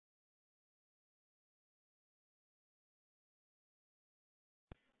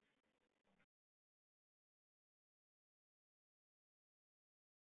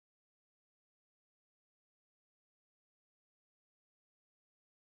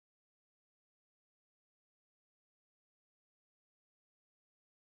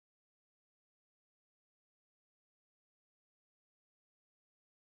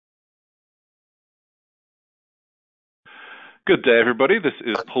Good day, everybody. This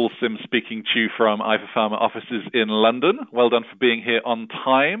is Paul Sims speaking to you from eyeforpharma offices in London. Well done for being here on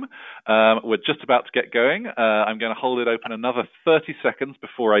time. We're just about to get going. I'm going to hold it open another 30 seconds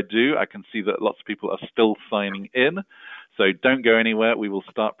before I do. I can see that lots of people are still signing in, so don't go anywhere. We will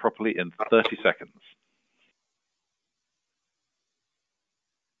start properly in 30 seconds.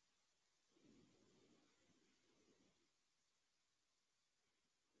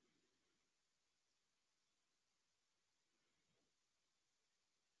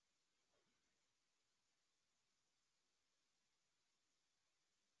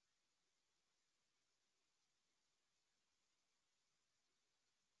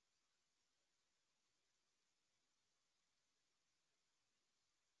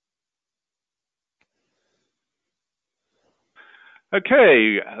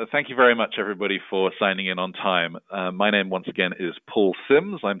 Okay, thank you very much, everybody, for signing in on time. My name, once again, is Paul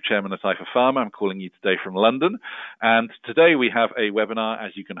Sims. I'm chairman at eyeforpharma. I'm calling you today from London. And today we have a webinar,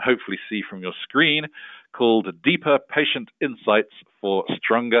 as you can hopefully see from your screen, called Deeper Patient Insights for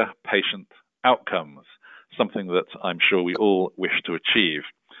Stronger Patient Outcomes, something that I'm sure we all wish to achieve.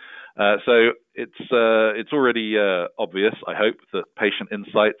 So it's already obvious, I hope, that patient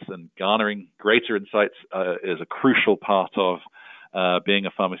insights and garnering greater insights is a crucial part of being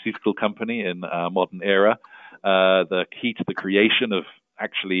a pharmaceutical company in our modern era. The key to the creation of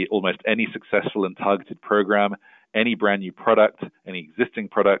actually almost any successful and targeted program, any brand new product, any existing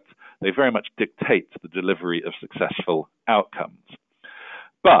product, they very much dictate the delivery of successful outcomes.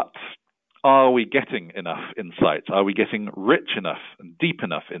 But are we getting enough insights? Are we getting rich enough and deep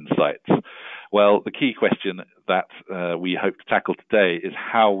enough insights? Well, the key question that we hope to tackle today is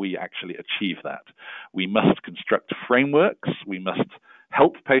how we actually achieve that. We must construct frameworks. We must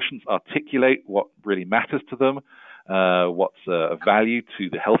help patients articulate what really matters to them, what's of value to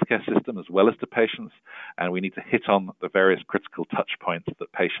the healthcare system as well as to patients, and we need to hit on the various critical touch points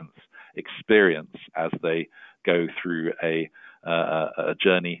that patients experience as they go through a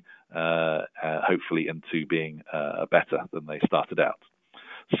journey, hopefully into being better than they started out.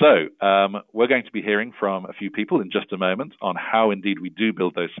 So we're going to be hearing from a few people in just a moment on how indeed we do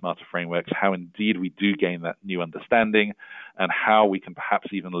build those smarter frameworks, how indeed we do gain that new understanding, and how we can perhaps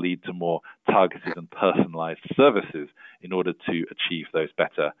even lead to more targeted and personalized services in order to achieve those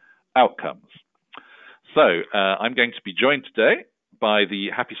better outcomes. So I'm going to be joined today by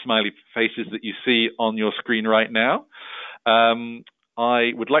the happy smiley faces that you see on your screen right now.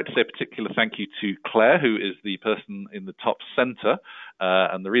 I would like to say a particular thank you to Claire, who is the person in the top center.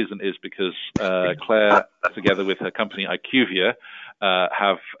 And the reason is because Claire, together with her company IQVIA,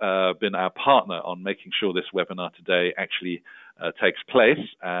 have been our partner on making sure this webinar today actually takes place.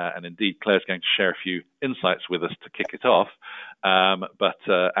 And indeed, Claire's going to share a few insights with us to kick it off. But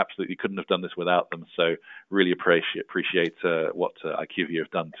absolutely couldn't have done this without them. So really appreciate what IQVIA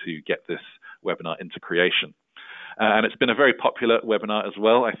have done to get this webinar into creation. And it's been a very popular webinar as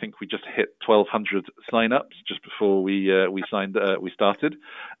well. I think we just hit 1,200 sign-ups just before we started.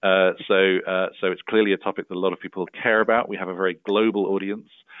 So it's clearly a topic that a lot of people care about. We have a very global audience,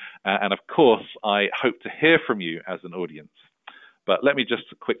 and of course, I hope to hear from you as an audience. But let me just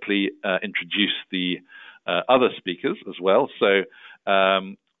quickly introduce the other speakers as well. So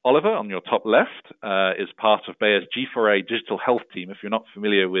Oliver, on your top left, is part of Bayer's G4A digital health team. If you're not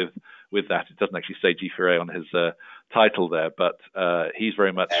familiar with that, it doesn't actually say G4A on his title there, but he's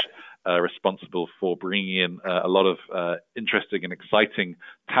very much responsible for bringing in a lot of interesting and exciting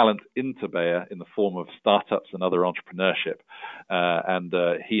talent into Bayer in the form of startups and other entrepreneurship. And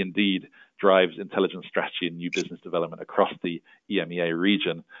he indeed drives intelligent strategy and new business development across the EMEA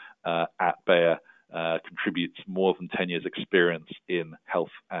region at Bayer. Contributes more than 10 years experience in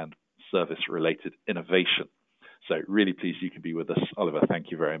health and service-related innovation. So really pleased you can be with us, Oliver. Thank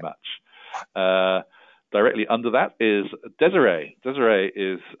you very much. Directly under that is Desiree. Desiree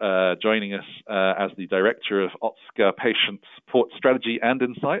is joining us as the Director of Otsuka Patient Support Strategy and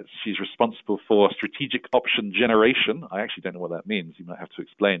Insights. She's responsible for strategic option generation. I actually don't know what that means. You might have to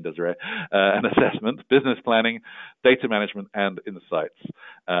explain, Desiree. And assessment, business planning, data management, and insights.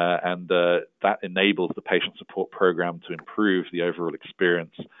 And that enables the patient support program to improve the overall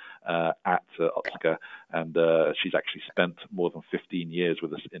experience at Otsuka, and she's actually spent more than 15 years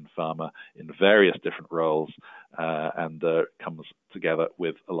with us in pharma in various different roles, and comes together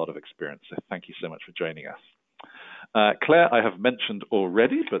with a lot of experience. So thank you so much for joining us. Claire, I have mentioned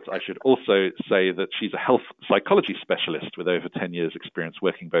already, but I should also say that she's a health psychology specialist with over 10 years experience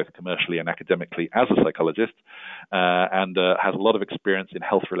working both commercially and academically as a psychologist, and has a lot of experience in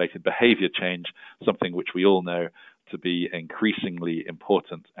health-related behavior change, something which we all know to be increasingly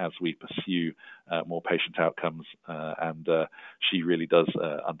important as we pursue more patient outcomes, and she really does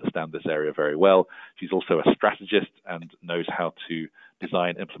understand this area very well. She's also a strategist and knows how to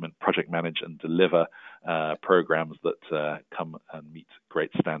design, implement, project manage, and deliver programs that come and meet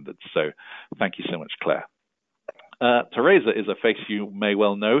great standards. So thank you so much, Claire. Teresa is a face you may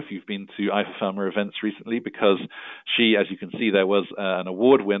well know if you've been to eyeforpharma events recently, because she, as you can see, there was an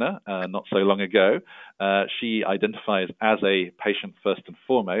award winner not so long ago. She identifies as a patient first and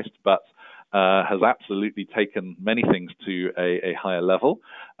foremost, but has absolutely taken many things to a higher level.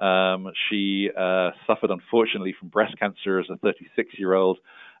 She suffered, unfortunately, from breast cancer as a 36-year-old,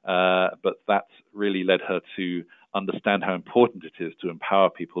 but that really led her to understand how important it is to empower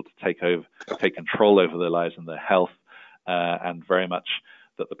people to take control over their lives and their health, and very much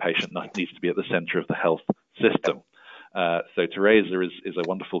that the patient needs to be at the center of the health system. So Teresa is a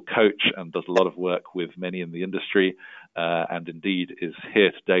wonderful coach and does a lot of work with many in the industry, and indeed is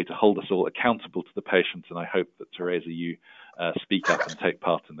here today to hold us all accountable to the patients. And I hope that, Teresa, you speak up and take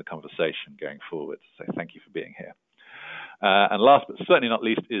part in the conversation going forward. So thank you for being here. And last but certainly not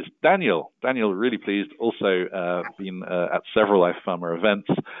least is Daniel. Daniel, really pleased, also been at several eyeforpharma events.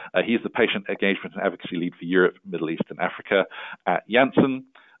 He's the Patient Engagement and Advocacy Lead for Europe, Middle East and Africa at Janssen.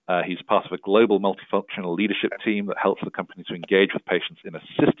 He's part of a global multifunctional leadership team that helps the company to engage with patients in a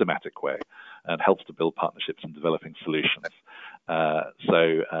systematic way and helps to build partnerships and developing solutions.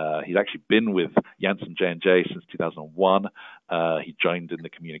 So he's actually been with Janssen J&J since 2001. He joined in the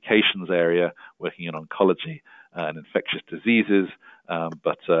communications area, working in oncology and infectious diseases,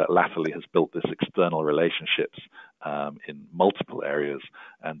 but latterly has built this external relationships in multiple areas,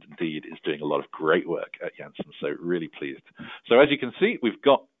 and indeed is doing a lot of great work at Janssen. So really pleased. So as you can see, we've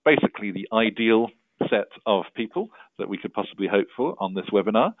got basically the ideal set of people that we could possibly hope for on this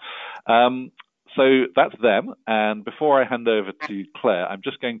webinar. So that's them. And before I hand over to Claire, I'm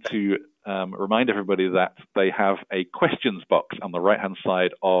just going to remind everybody that they have a questions box on the right-hand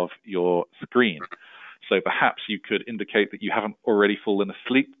side of your screen. So perhaps you could indicate that you haven't already fallen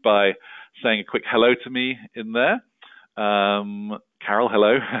asleep by saying a quick hello to me in there. Carol,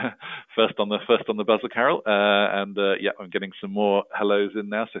 hello. first on the buzzer, Carol. And yeah, I'm getting some more hellos in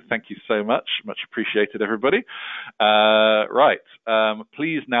now. So thank you so much. Much appreciated, everybody. Right.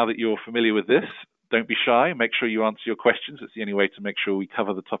 Please, now that you're familiar with this, don't be shy. Make sure you answer your questions. It's the only way to make sure we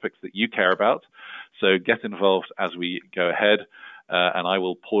cover the topics that you care about. So get involved as we go ahead. And I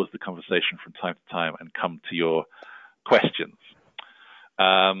will pause the conversation from time to time and come to your questions.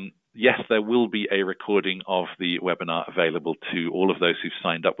 Yes, there will be a recording of the webinar available to all of those who've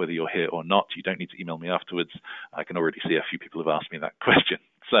signed up, whether you're here or not. You don't need to email me afterwards. I can already see a few people have asked me that question.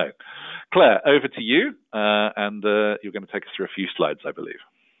 So, Claire, over to you, and you're going to take us through a few slides, I believe.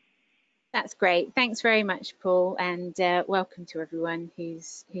 That's great. Thanks very much, Paul, and welcome to everyone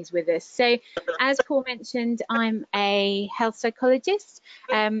who's with us. So, as Paul mentioned, I'm a health psychologist,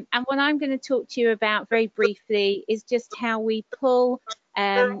 and what I'm going to talk to you about very briefly is just how we pull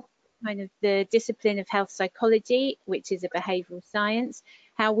kind of the discipline of health psychology, which is a behavioural science,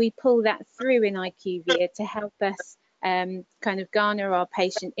 how we pull that through in IQVIA to help us kind of garner our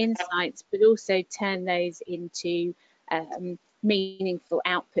patient insights, but also turn those into meaningful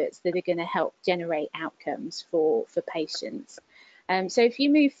outputs that are going to help generate outcomes for patients. So if you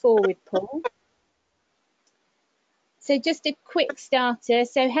move forward, Paul. So just a quick starter.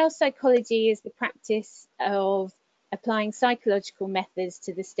 So health psychology is the practice of applying psychological methods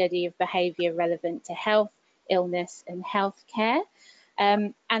to the study of behaviour relevant to health, illness and healthcare.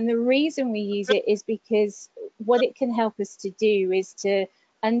 And the reason we use it is because what it can help us to do is to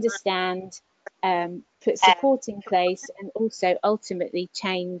understand, put support in place, and also ultimately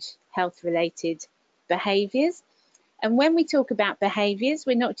change health-related behaviours. And when we talk about behaviours,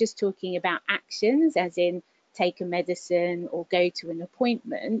 we're not just talking about actions, as in take a medicine or go to an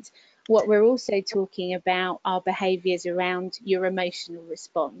appointment. What we're also talking about are behaviours around your emotional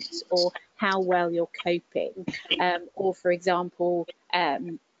response, or how well you're coping, or, for example,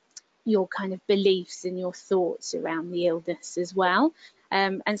 your kind of beliefs and your thoughts around the illness as well.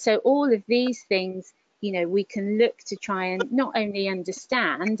 And so all of these things, you know, we can look to try and not only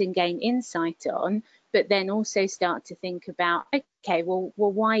understand and gain insight on, but then also start to think about, okay, well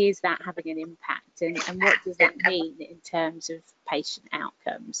why is that having an impact, and what does that mean in terms of patient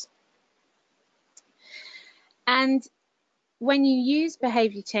outcomes? And when you use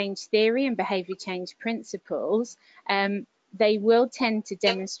behaviour change theory and behaviour change principles, they will tend to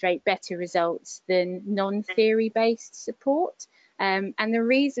demonstrate better results than non-theory based support. And the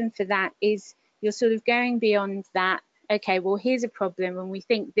reason for that is you're sort of going beyond that, okay, well, here's a problem and we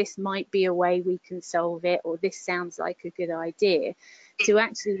think this might be a way we can solve it, or this sounds like a good idea, to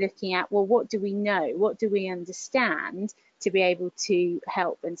actually looking at, well, what do we know? What do we understand to be able to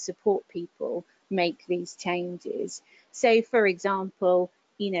help and support people make these changes? So, for example,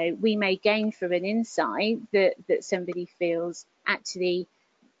 you know, we may gain from an insight that somebody feels, actually,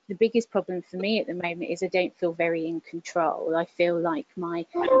 the biggest problem for me at the moment is I don't feel very in control. I feel like my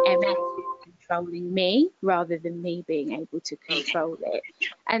MS is controlling me rather than me being able to control it.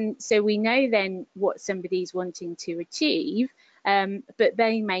 And so we know then what somebody's wanting to achieve, but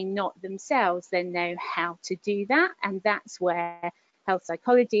they may not themselves then know how to do that. And that's where health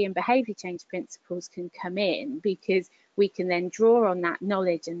psychology and behaviour change principles can come in, because we can then draw on that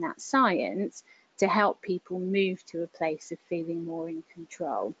knowledge and that science to help people move to a place of feeling more in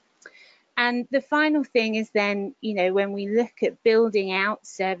control. And the final thing is then, you know, when we look at building out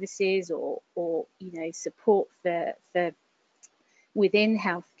services or you know, support for within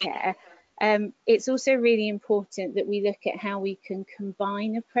healthcare, it's also really important that we look at how we can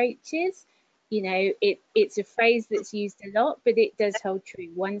combine approaches. You know, it's a phrase that's used a lot, but it does hold true.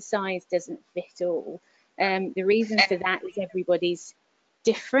 One size doesn't fit all. The reason for that is everybody's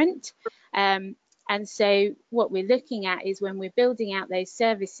different. And so what we're looking at is, when we're building out those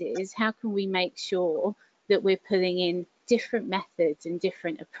services, how can we make sure that we're pulling in different methods and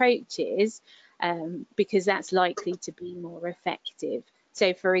different approaches, because that's likely to be more effective.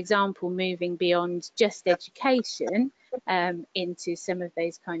 So, for example, moving beyond just education into some of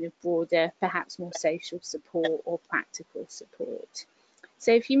those kind of broader, perhaps more social support or practical support.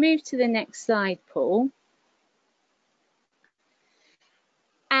 So if you move to the next slide, Paul.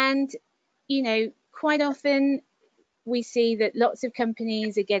 And, you know, quite often we see that lots of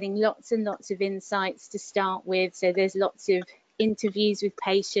companies are getting lots and lots of insights to start with. So there's lots of interviews with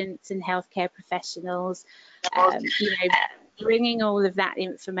patients and healthcare professionals, you know, bringing all of that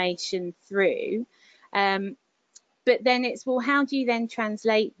information through. But then it's, well, how do you then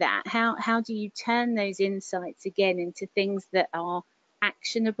translate that? How do you turn those insights again into things that are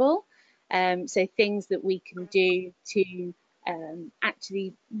actionable? So things that we can do to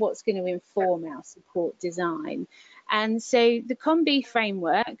actually what's going to inform our support design. And so the COM-B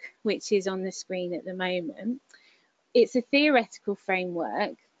framework, which is on the screen at the moment, it's a theoretical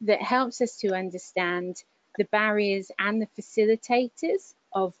framework that helps us to understand the barriers and the facilitators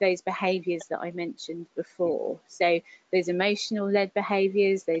of those behaviours that I mentioned before. So those emotional-led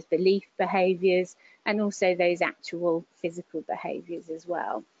behaviours, those belief behaviours, and also those actual physical behaviours as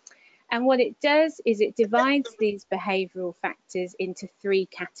well. And what it does is it divides these behavioural factors into 3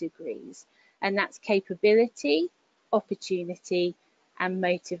 categories, and that's capability, opportunity, and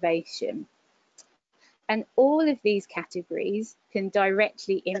motivation. And all of these categories can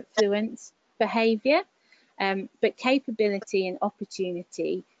directly influence behaviour, but capability and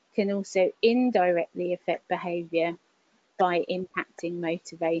opportunity can also indirectly affect behaviour by impacting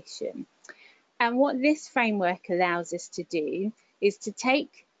motivation. And what this framework allows us to do is to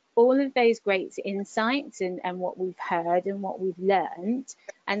take all of those great insights and what we've heard and what we've learned,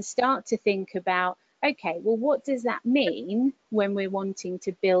 and start to think about, okay, well, what does that mean when we're wanting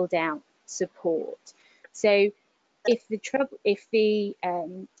to build out support? So if the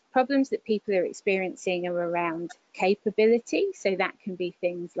problems that people are experiencing are around capability, so that can be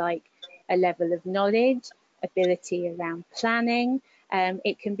things like a level of knowledge, ability around planning,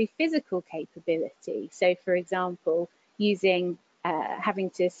 it can be physical capability. So for example, using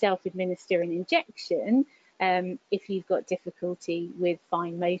having to self-administer an injection if you've got difficulty with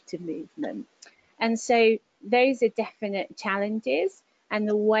fine motor movement. And so those are definite challenges, and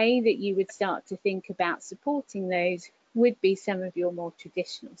the way that you would start to think about supporting those would be some of your more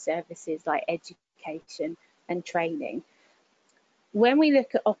traditional services like education and training. When we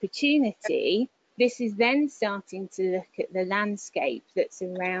look at opportunity, this is then starting to look at the landscape that's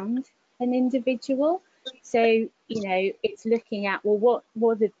around an individual. So, you know, it's looking at, well,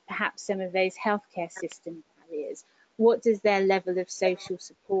 what are perhaps some of those healthcare system barriers? What does their level of social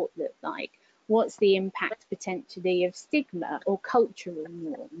support look like? What's the impact potentially of stigma or cultural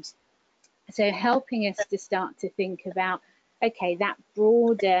norms? So helping us to start to think about, okay, that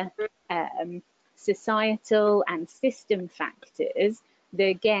broader societal and system factors that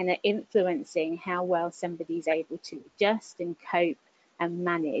again are influencing how well somebody's able to adjust and cope and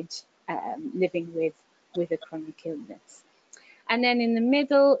manage living with a chronic illness. And then in the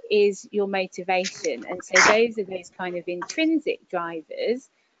middle is your motivation. And so those are those kind of intrinsic drivers,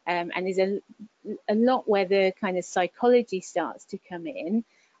 and there's a lot where the kind of psychology starts to come in,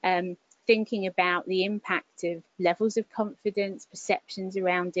 thinking about the impact of levels of confidence, perceptions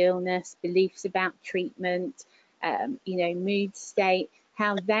around illness, beliefs about treatment, mood state,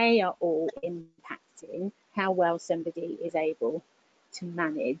 how they are all impacting how well somebody is able to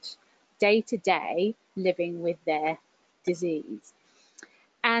manage day to day living with their disease.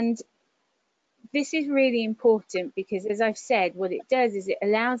 And this is really important because, as I've said, what it does is it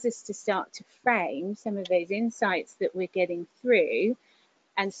allows us to start to frame some of those insights that we're getting through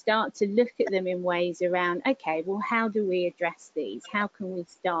and start to look at them in ways around, okay, well, how do we address these? How can we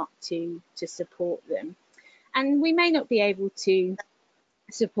start to support them? And we may not be able to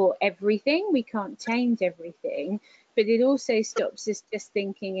support everything, we can't change everything, but it also stops us just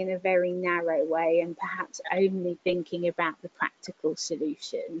thinking in a very narrow way and perhaps only thinking about the practical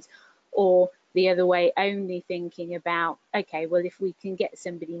solutions, or the other way, only thinking about, okay, well, if we can get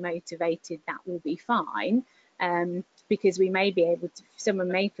somebody motivated, that will be fine, because we may be able to, someone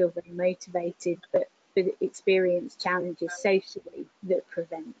may feel very motivated, but experience challenges socially that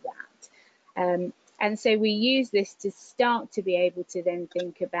prevent that. And so we use this to start to be able to then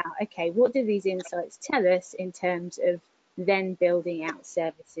think about, okay, what do these insights tell us in terms of then building out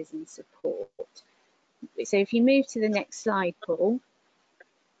services and support? So if you move to the next slide, Paul.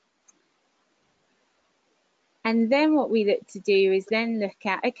 And then what we look to do is then look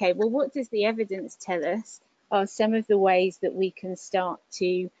at, okay, well, what does the evidence tell us are some of the ways that we can start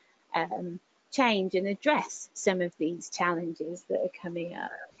to change and address some of these challenges that are coming up?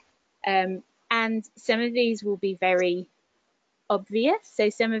 And some of these will be very obvious. So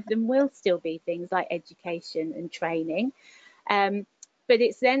some of them will still be things like education and training. But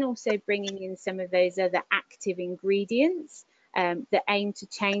it's then also bringing in some of those other active ingredients that aim to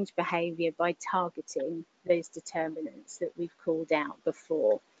change behaviour by targeting those determinants that we've called out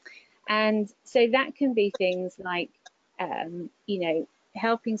before. And so that can be things like,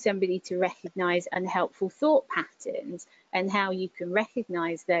 helping somebody to recognise unhelpful thought patterns and how you can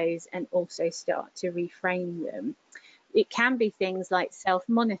recognise those and also start to reframe them. It can be things like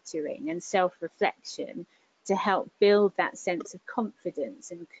self-monitoring and self-reflection to help build that sense of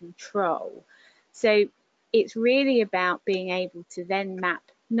confidence and control. So it's really about being able to then map,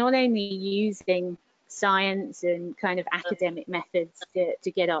 not only using science and kind of academic methods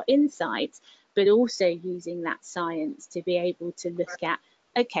to get our insights, but also using that science to be able to look at,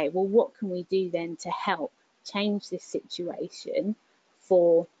 okay, well, what can we do then to help change this situation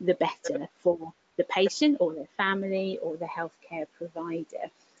for the better, for the patient or their family or the healthcare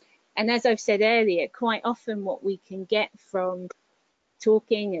provider? And as I've said earlier, quite often what we can get from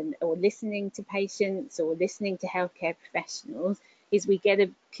talking or listening to patients or listening to healthcare professionals is we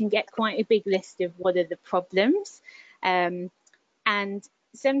can get quite a big list of what are the problems, and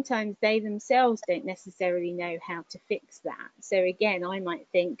sometimes they themselves don't necessarily know how to fix that. So again, I might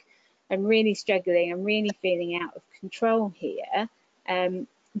think, I'm really struggling, I'm really feeling out of control here,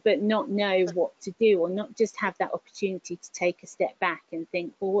 but not know what to do, or not just have that opportunity to take a step back and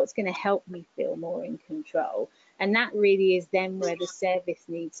think, well, what's going to help me feel more in control? And that really is then where the service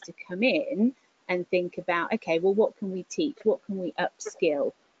needs to come in and think about, okay, well, what can we teach? What can we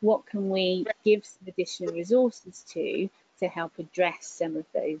upskill? What can we give some additional resources to help address some of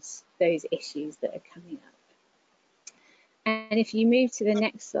those issues that are coming up? And if you move to the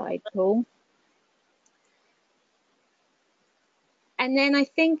next slide, Paul. And then I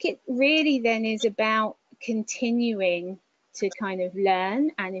think it really then is about continuing to kind of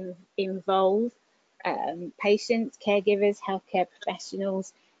learn and involve patients, caregivers, healthcare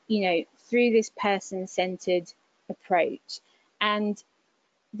professionals, through this person-centered approach. And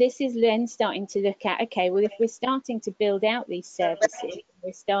this is then starting to look at, okay, well, if we're starting to build out these services,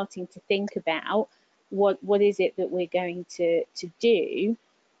 we're starting to think about what is it that we're going to do,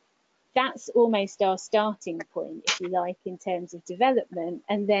 that's almost our starting point, if you like, in terms of development.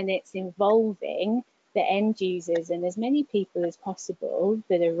 And then it's involving the end users and as many people as possible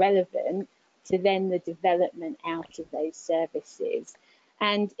that are relevant to then the development out of those services.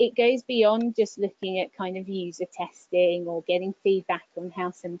 And it goes beyond just looking at kind of user testing or getting feedback on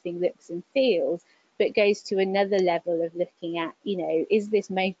how something looks and feels, but goes to another level of looking at, is this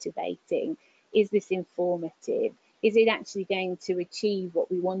motivating? Is this informative? Is it actually going to achieve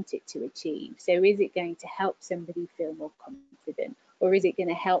what we want it to achieve? So is it going to help somebody feel more confident? Or is it going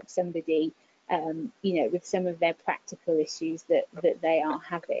to help somebody, with some of their practical issues that they are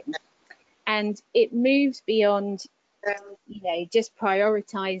having? And it moves beyond, just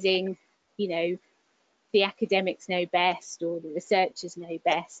prioritising, the academics know best or the researchers know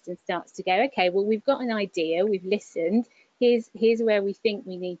best, and starts to go, okay, well, we've got an idea, we've listened, here's where we think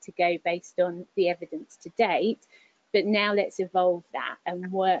we need to go based on the evidence to date, but now let's evolve that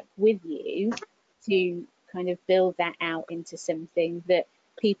and work with you to kind of build that out into something that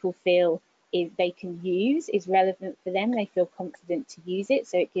people feel they can use is relevant for them. They feel confident to use it,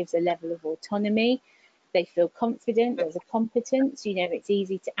 so it gives a level of autonomy. They feel confident, there's a competence, you know, it's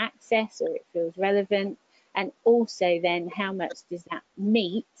easy to access or it feels relevant. And also then how much does that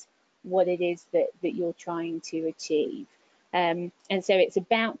meet what it is that you're trying to achieve? And so it's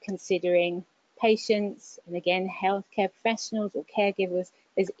about considering patients and again healthcare professionals or caregivers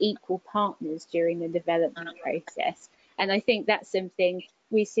as equal partners during the development process. And I think that's something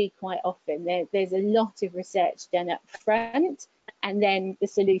we see quite often. There's a lot of research done up front, and then the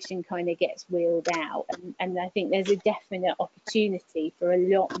solution kind of gets wheeled out. And I think there's a definite opportunity for a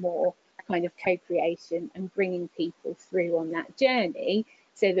lot more kind of co-creation and bringing people through on that journey,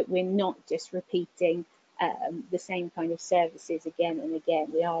 so that we're not just repeating the same kind of services again and again.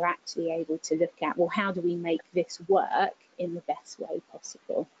 We are actually able to look at, well, how do we make this work in the best way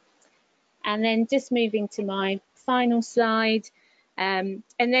possible? And then just moving to my final slide, and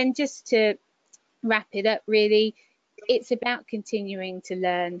then just to wrap it up, really, it's about continuing to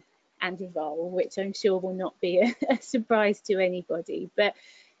learn and evolve, which I'm sure will not be a surprise to anybody. But,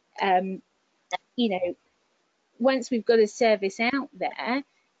 you know, once we've got a service out there,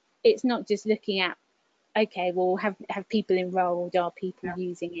 it's not just looking at, okay, well, have people enrolled? Are people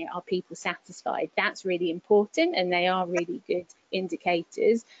using it? Are people satisfied? That's really important, and they are really good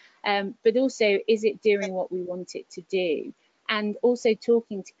indicators. But also, is it doing what we want it to do? And also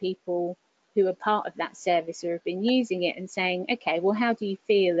talking to people who are part of that service or have been using it and saying, okay, well, how do you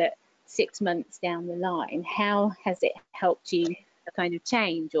feel at 6 months down the line? How has it helped you kind of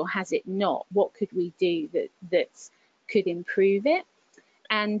change, or has it not? What could we do that could improve it?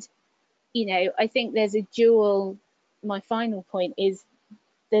 And, you know, I think there's a dual, my final point is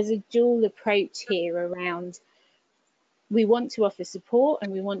there's a dual approach here around, we want to offer support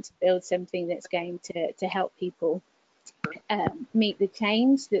and we want to build something that's going to help people meet the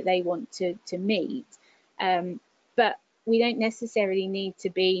change that they want to meet. But we don't necessarily need to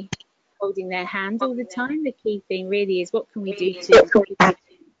be holding their hand all the time. The key thing really is, what can we do to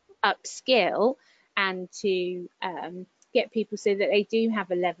upskill and to get people so that they do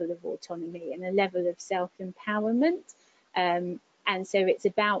have a level of autonomy and a level of self-empowerment. And so it's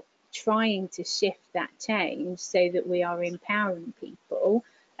about trying to shift that change so that we are empowering people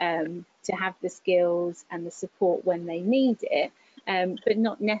to have the skills and the support when they need it, but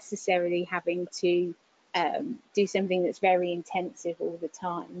not necessarily having to do something that's very intensive all the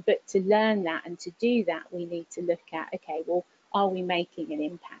time. But to learn that and to do that, we need to look at, okay, well, are we making an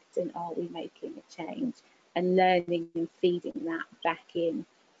impact and are we making a change? And learning and feeding that back in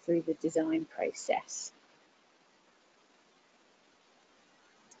through the design process.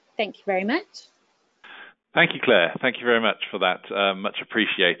 Thank you very much. Thank you, Claire. Thank you very much for that. Much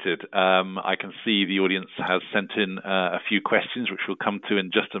appreciated. I can see the audience has sent in a few questions, which we'll come to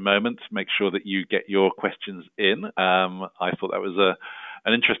in just a moment. Make sure that you get your questions in. I thought that was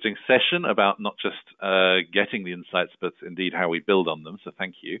an interesting session about not just getting the insights, but indeed how we build on them. So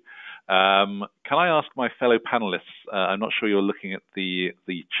thank you. Can I ask my fellow panelists, I'm not sure you're looking at the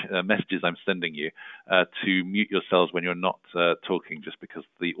messages I'm sending you, to mute yourselves when you're not talking, just because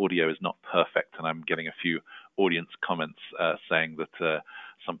the audio is not perfect, and I'm getting a few audience comments saying that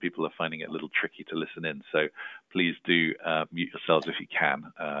some people are finding it a little tricky to listen in. So please do mute yourselves if you can.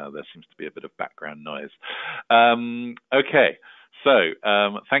 There seems to be a bit of background noise. Okay, so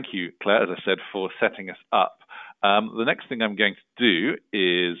thank you, Claire, as I said, for setting us up. The next thing I'm going to do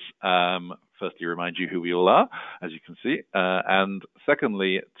is firstly remind you who we all are, as you can see, and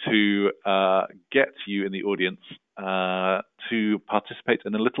secondly to get you in the audience to participate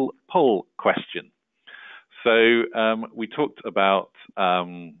in a little poll question. So we talked about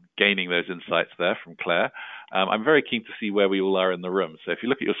gaining those insights there from Claire. I'm very keen to see where we all are in the room. So if you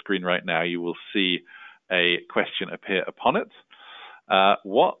look at your screen right now, you will see a question appear upon it.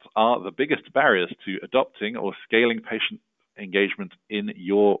 What are the biggest barriers to adopting or scaling patient engagement in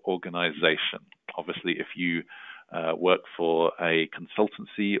your organization? Obviously, if you work for a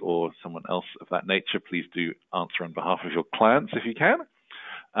consultancy or someone else of that nature, please do answer on behalf of your clients if you can.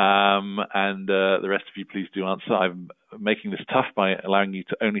 And the rest of you, please do answer. I'm making this tough by allowing you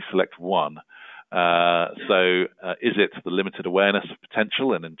to only select one. So is it the limited awareness of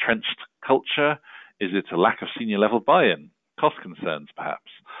potential and entrenched culture? Is it a lack of senior level buy-in? Cost concerns,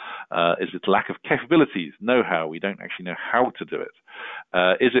 perhaps? Is it lack of capabilities, know-how? We don't actually know how to do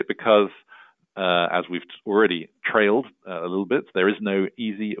it. Is it because, as we've already trailed a little bit, there is no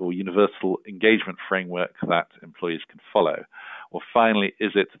easy or universal engagement framework that employees can follow? Or finally,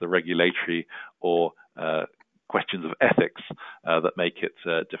 is it the regulatory or questions of ethics that make it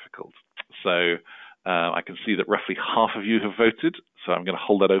difficult? So I can see that roughly half of you have voted, so I'm going to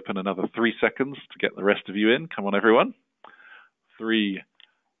hold that open another 3 seconds to get the rest of you in. Come on, everyone. 3,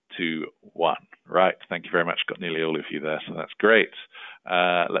 2, 1. Right, thank you very much. Got nearly all of you there, so that's great.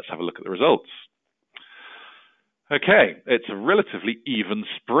 Let's have a look at the results. Okay, it's a relatively even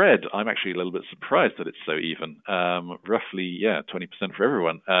spread. I'm actually a little bit surprised that it's so even. Roughly, 20% for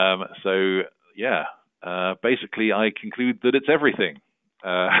everyone. Basically, I conclude that it's everything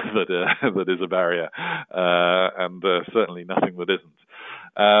that is a barrier, and certainly nothing that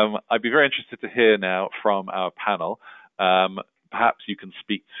isn't. I'd be very interested to hear now from our panel. Perhaps you can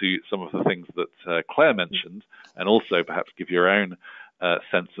speak to some of the things that Claire mentioned, and also perhaps give your own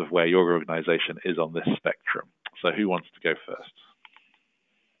sense of where your organization is on this spectrum. So who wants to go first?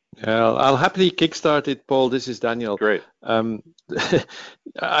 I'll happily kickstart it, Paul. This is Daniel. Great.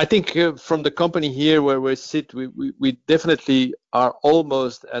 I think from the company here where we sit, we definitely are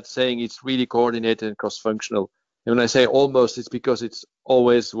almost at saying it's really coordinated and cross-functional. And when I say almost, it's because it's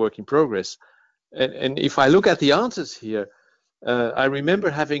always work in progress. And if I look at the answers here, I remember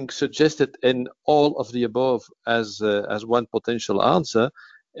having suggested an all of the above as one potential answer.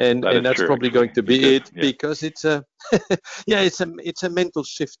 And that's true, probably actually. going to be it, because it's a it's a mental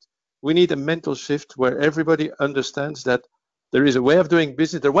shift. We need a mental shift where everybody understands that there is a way of doing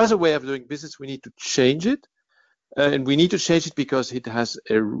business. There was a way of doing business. We need to change it, and we need to change it because it has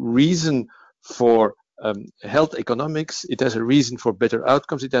a reason for health economics. It has a reason for better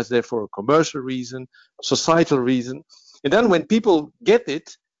outcomes. It has therefore a commercial reason, societal reason. And then when people get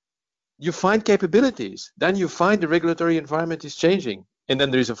it, you find capabilities. Then you find the regulatory environment is changing. And then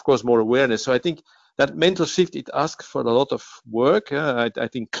there is, of course, more awareness. So I think that mental shift, it asks for a lot of work. I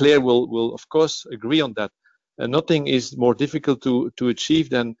think Claire will of course, agree on that. Nothing is more difficult to achieve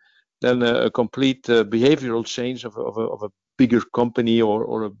than a complete behavioral change of a bigger company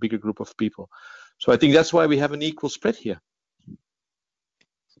or a bigger group of people. So I think that's why we have an equal spread here.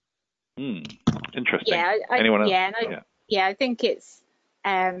 Interesting. Anyone else? I think it's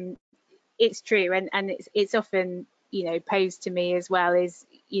true, and it's often posed to me as well is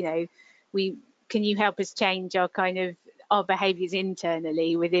can you help us change our behaviours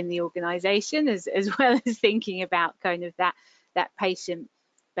internally within the organisation as well as thinking about kind of that patient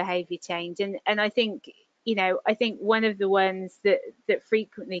behaviour change, and I think one of the ones that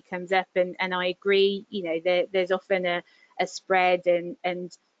frequently comes up, and I agree, there's often a spread and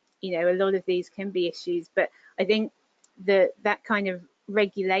a lot of these can be issues, but I think that kind of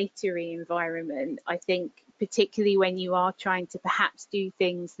regulatory environment, I think particularly when you are trying to perhaps do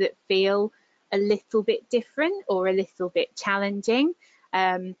things that feel a little bit different or a little bit challenging,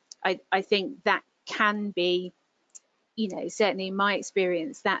 I think that can be, certainly in my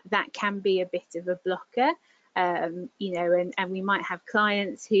experience, that can be a bit of a blocker, and we might have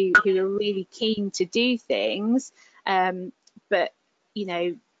clients who are really keen to do things, but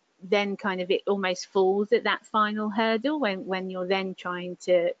then kind of it almost falls at that final hurdle when you're then trying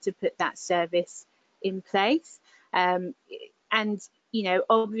to put that service in place, and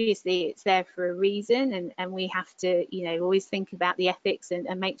obviously it's there for a reason, and we have to always think about the ethics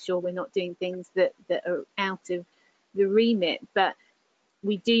and make sure we're not doing things that are out of the remit, but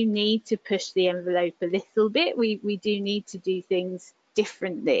we do need to push the envelope a little bit. We do need to do things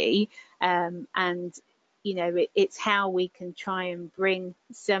differently, and it's how we can try and bring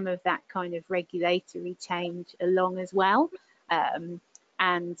some of that kind of regulatory change along as well.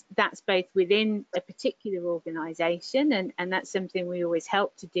 And that's both within a particular organisation, and that's something we always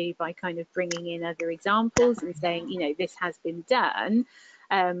help to do by kind of bringing in other examples and saying, this has been done.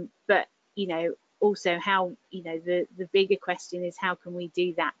 But, also how, the bigger question is how can we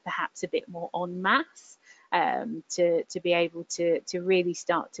do that perhaps a bit more en masse, to be able to really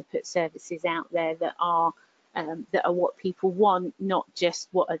start to put services out there that are what people want, not just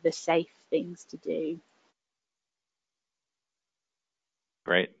what are the safe things to do.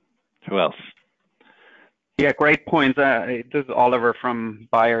 Great. Who else? Yeah, great points. This is Oliver from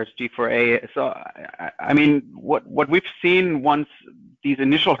Bayer's G4A. So, I mean, what we've seen once these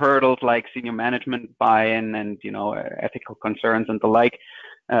initial hurdles like senior management buy-in and, ethical concerns and the like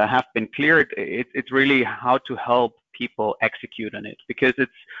have been cleared, it's really how to help people execute on it. Because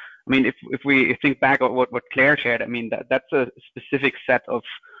it's, I mean, if we think back at what Claire shared, I mean, that's a specific set of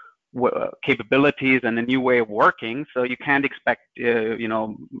capabilities and a new way of working. So you can't expect,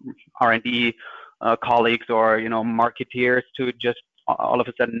 R&D colleagues or marketeers to just all of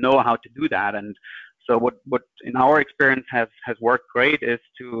a sudden know how to do that. And so what in our experience has worked great is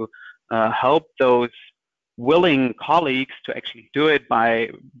to help those willing colleagues to actually do it by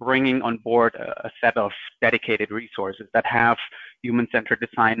bringing on board a set of dedicated resources that have human-centered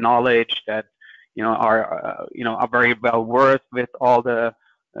design knowledge, that are very well versed with all the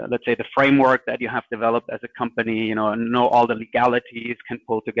let's say the framework that you have developed as a company, and know all the legalities, can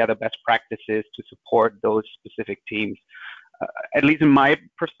pull together best practices to support those specific teams. At least in my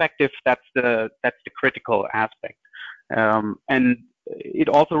perspective, that's the critical aspect, and it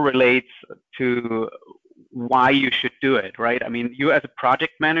also relates to why you should do it, right? I mean, you as a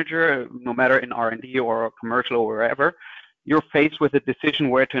project manager, no matter in R&D or commercial or wherever, you're faced with a decision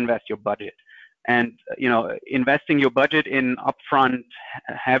where to invest your budget. And, investing your budget in upfront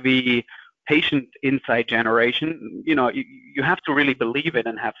heavy patient insight generation, you have to really believe it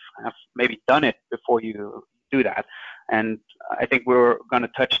and have maybe done it before you do that. And I think we're going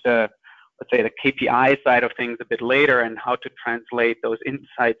to touch let's say the KPI side of things a bit later and how to translate those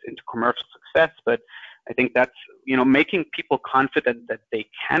insights into commercial success. But I think that's, making people confident that they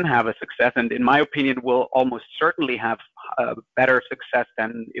can have a success, and in my opinion, will almost certainly have a better success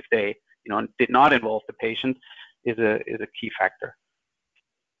than if they, did not involve the patient, is a key factor.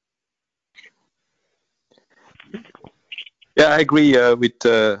 Yeah, I agree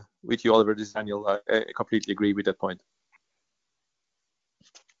with you, Oliver. This is Daniel. I completely agree with that point.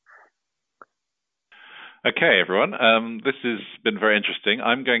 Okay, everyone. This has been very interesting.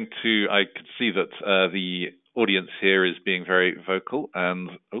 I could see that the audience here is being very vocal, and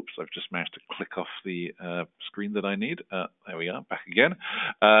oops, I've just managed to click off the screen that I need. There we are, back again.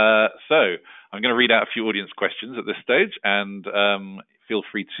 So I'm going to read out a few audience questions at this stage, and feel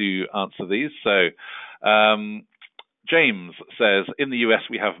free to answer these. So James says, in the US,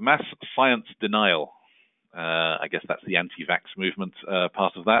 we have mass science denial. I guess that's the anti-vax movement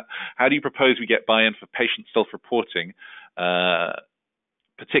part of that. How do you propose we get buy-in for patient self-reporting,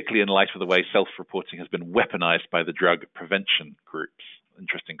 particularly in light of the way self-reporting has been weaponized by the drug prevention groups?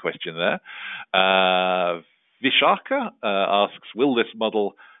 Interesting question there. Vishaka asks, will this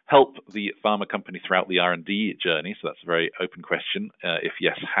model help the pharma company throughout the R&D journey? So that's a very open question. If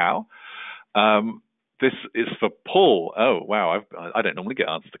yes, how? This is for Paul. Oh, wow. I don't normally get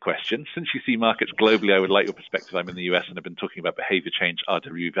answered the question. Since you see markets globally, I would like your perspective. I'm in the US and have been talking about behavior change,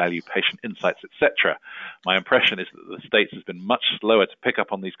 RW value, patient insights, etc. My impression is that the States has been much slower to pick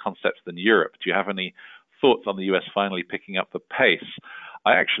up on these concepts than Europe. Do you have any thoughts on the US finally picking up the pace?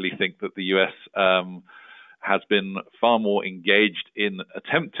 I actually think that the US has been far more engaged in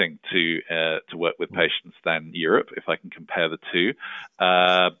attempting to work with patients than Europe, if I can compare the two.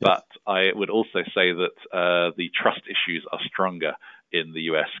 But I would also say that the trust issues are stronger in the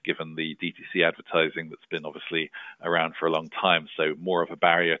US, given the DTC advertising that's been obviously around for a long time. So more of a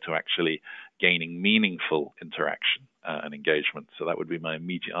barrier to actually gaining meaningful interaction and engagement. So that would be my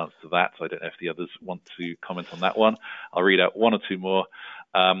immediate answer to that. So I don't know if the others want to comment on that one. I'll read out one or two more.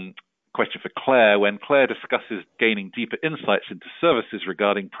 Question for Claire. When Claire discusses gaining deeper insights into services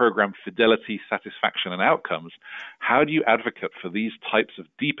regarding program fidelity, satisfaction, and outcomes, how do you advocate for these types of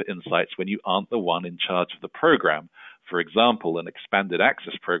deeper insights when you aren't the one in charge of the program? For example, an expanded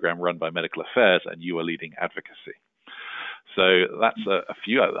access program run by medical affairs and you are leading advocacy. So that's a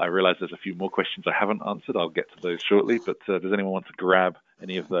few. I realize there's a few more questions I haven't answered. I'll get to those shortly, but does anyone want to grab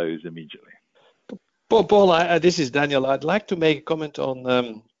any of those immediately? Paul, this is Daniel. I'd like to make a comment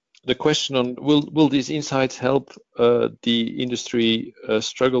on the question on will these insights help the industry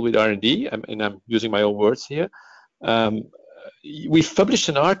struggle with R&D? And I'm using my own words here. We've published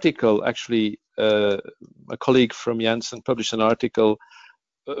an article, actually, a colleague from Janssen published an article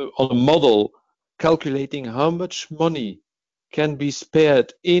on a model calculating how much money can be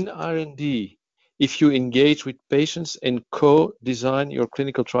spared in R&D if you engage with patients and co-design your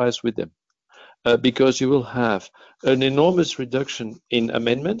clinical trials with them. Because you will have an enormous reduction in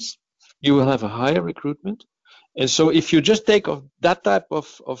amendments, you will have a higher recruitment. And so if you just take that type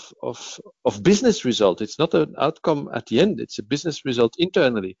of business result, it's not an outcome at the end, it's a business result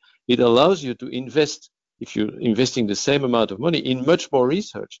internally. It allows you to invest, if you're investing the same amount of money, in much more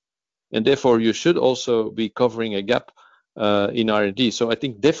research. And therefore, you should also be covering a gap in R&D. So I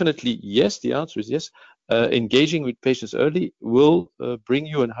think definitely yes, the answer is yes. Engaging with patients early will bring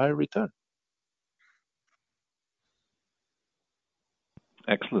you a higher return.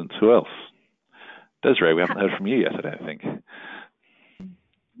 Excellent. Who else? Desiree, we haven't heard from you yet, I don't think.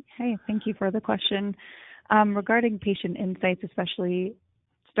 Hey, thank you for the question. Regarding patient insights, especially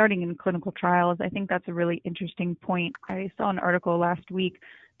starting in clinical trials, I think that's a really interesting point. I saw an article last week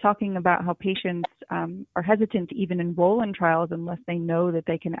talking about how patients are hesitant to even enroll in trials unless they know that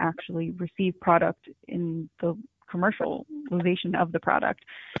they can actually receive product in the commercialization of the product.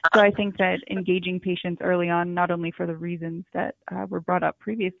 So I think that engaging patients early on, not only for the reasons that were brought up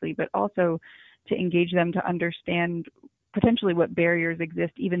previously, but also to engage them to understand potentially what barriers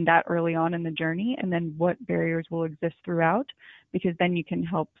exist even that early on in the journey, and then what barriers will exist throughout, because then you can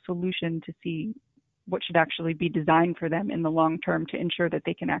help solution to see what should actually be designed for them in the long term to ensure that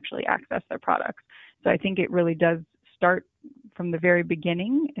they can actually access their products. So I think it really does start from the very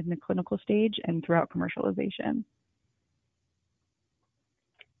beginning in the clinical stage and throughout commercialization.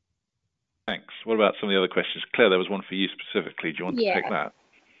 Thanks. What about some of the other questions? Claire, there was one for you specifically. Do you want to take that?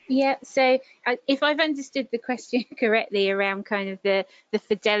 Yeah, so if I've understood the question correctly around kind of the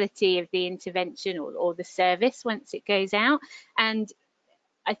fidelity of the intervention or the service once it goes out, and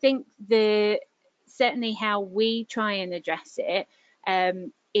I think certainly how we try and address it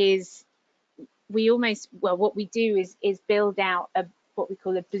is what we do is build out what we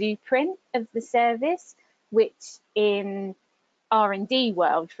call a blueprint of the service, which in R&D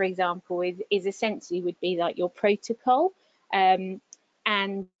world, for example, is essentially would be like your protocol.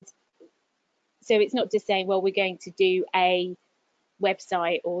 And so it's not just saying, well, we're going to do a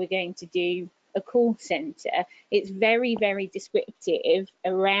website or we're going to do a call center. It's very, very descriptive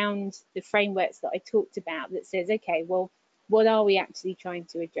around the frameworks that I talked about that says, okay, well, what are we actually trying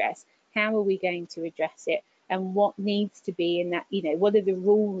to address? How are we going to address it? And what needs to be in that, what are the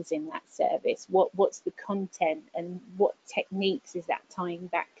rules in that service? What's the content and what techniques is that tying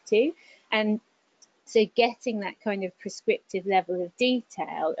back to? And so getting that kind of prescriptive level of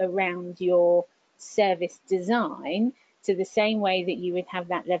detail around your service design to the same way that you would have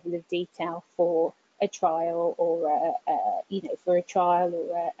that level of detail for a trial or for a trial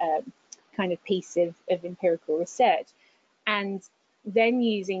or a kind of piece of empirical research. And then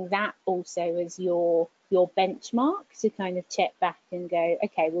using that also as your benchmark to kind of check back and go,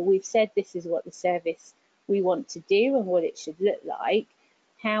 okay, well, we've said this is what the service we want to do and what it should look like.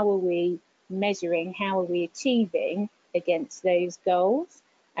 How are we measuring? How are we achieving against those goals?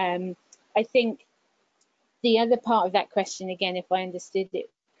 I think the other part of that question, again, if I understood it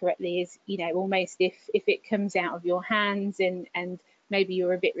correctly, is, almost if it comes out of your hands and maybe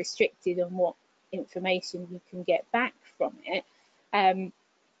you're a bit restricted on what information you can get back from it.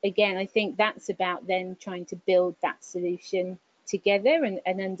 Again, I think that's about then trying to build that solution together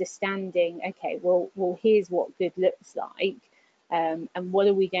and understanding, okay, well, here's what good looks like, and what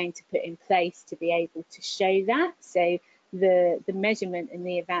are we going to put in place to be able to show that? So the measurement and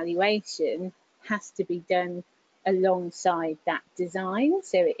the evaluation has to be done alongside that design.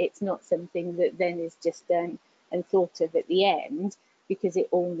 So it's not something that then is just done and thought of at the end, because it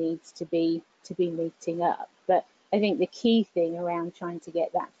all needs to be meeting up. But I think the key thing around trying to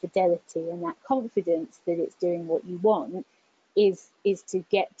get that fidelity and that confidence that it's doing what you want is to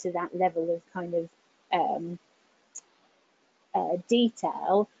get to that level of kind of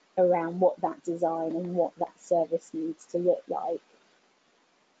detail around what that design and what that service needs to look like.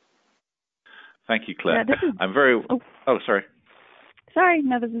 Thank you, Claire. Yeah, I'm very... Oh, sorry. Sorry,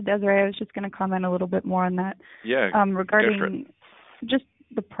 no, this is Desiree. I was just going to comment a little bit more on that. Yeah, regarding just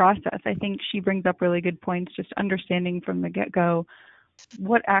the process. I think she brings up really good points, just understanding from the get-go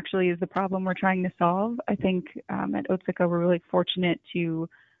what actually is the problem we're trying to solve. I think at Otsuka, we're really fortunate to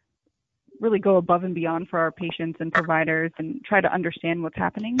really go above and beyond for our patients and providers and try to understand what's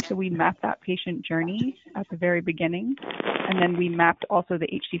happening. So we map that patient journey at the very beginning, and then we mapped also the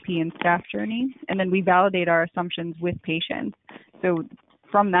HCP and staff journey, and then we validate our assumptions with patients. So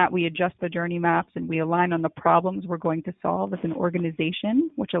from that, we adjust the journey maps and we align on the problems we're going to solve as an organization,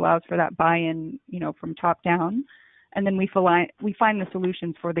 which allows for that buy-in, from top down. And then we find the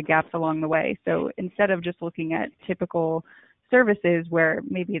solutions for the gaps along the way. So instead of just looking at typical services where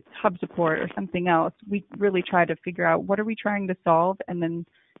maybe it's hub support or something else, we really try to figure out what are we trying to solve and then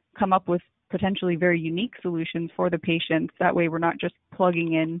come up with potentially very unique solutions for the patients. That way we're not just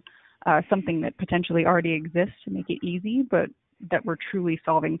plugging in something that potentially already exists to make it easy, but that we're truly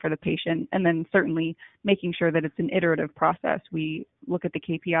solving for the patient. And then certainly making sure that it's an iterative process. We look at the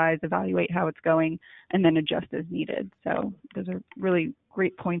KPIs, evaluate how it's going, and then adjust as needed. So those are really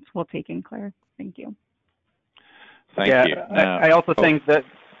great points well taken, Claire. Thank you. Thank you. I also think that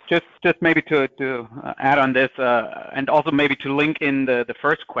just maybe to add on this, and also maybe to link in the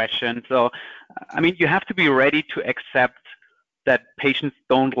first question. So, I mean, you have to be ready to accept that patients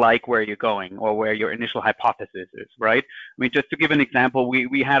don't like where you're going or where your initial hypothesis is, right? I mean, just to give an example,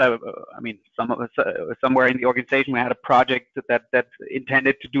 we had some of us somewhere in the organization, we had a project that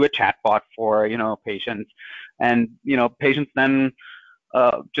intended to do a chatbot for, patients, and, patients then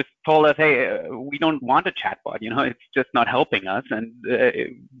just told us, hey, we don't want a chatbot, it's just not helping us. And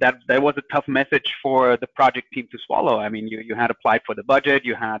that was a tough message for the project team to swallow. I mean, you had applied for the budget,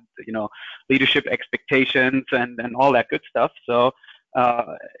 you had, leadership expectations and all that good stuff. So,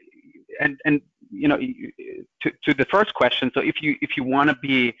 and to the first question, so if you want to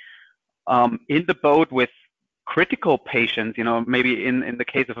be in the boat with critical patients, maybe in the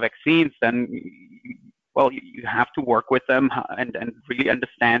case of vaccines, then you have to work with them and really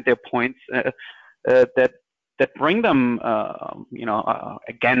understand their points that bring them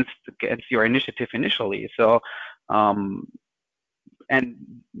against your initiative initially. So and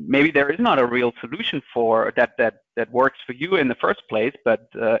maybe there is not a real solution for that works for you in the first place, but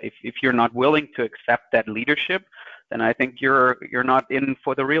if you're not willing to accept that leadership, then I think you're not in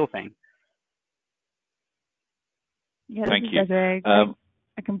for the real thing. Yeah, Thank you. Sorry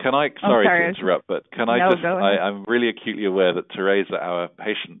to interrupt, but I'm really acutely aware that Teresa, our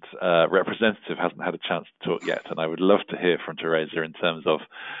patient representative, hasn't had a chance to talk yet, and I would love to hear from Teresa in terms of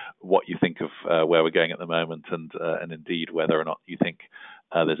what you think of where we're going at the moment, and indeed whether or not you think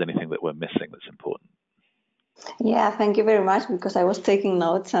there's anything that we're missing that's important. Yeah, thank you very much, because I was taking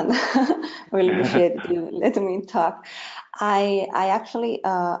notes and really appreciate you letting me talk. I actually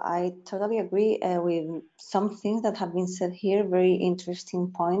I totally agree with some things that have been said here. Very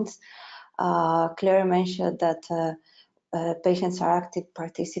interesting points. Claire mentioned that patients are active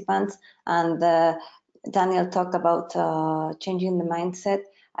participants, and Daniel talked about changing the mindset.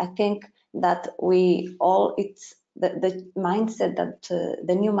 I think that it's the mindset that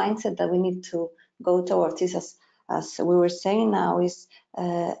the new mindset that we need to go towards is, as we were saying now, is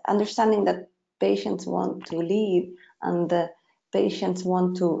understanding that patients want to lead, and the patients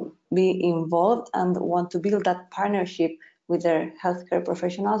want to be involved and want to build that partnership with their healthcare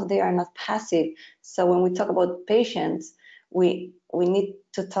professionals. They are not passive. So when we talk about patients, we need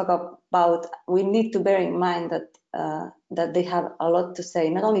to bear in mind that they have a lot to say,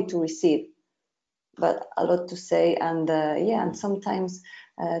 not only to receive, but a lot to say, and and sometimes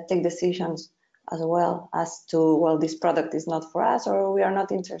take decisions as well as to, well, this product is not for us, or we are not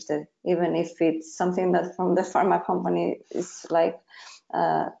interested, even if it's something that from the pharma company is like,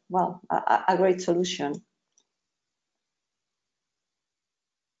 a great solution.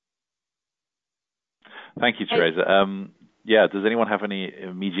 Thank you, Teresa. Does anyone have any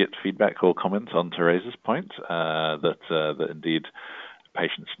immediate feedback or comments on Teresa's point that indeed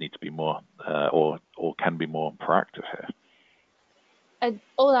patients need to be more or can be more proactive here?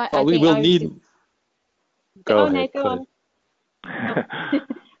 We will need. Go ahead.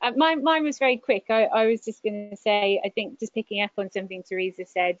 Mine was very quick. I was just going to say, I think, just picking up on something Teresa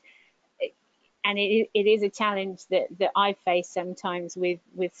said, and it is a challenge that I face sometimes with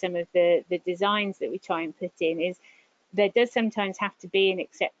some of the designs that we try and put in, is there does sometimes have to be an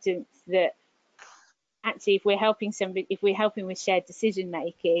acceptance that actually, if we're helping somebody, if we're helping with shared decision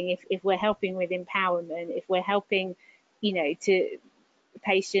making, if we're helping with empowerment, if we're helping, to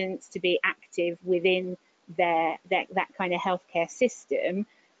patients to be active within that kind of healthcare system,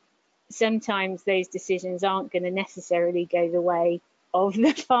 sometimes those decisions aren't going to necessarily go the way of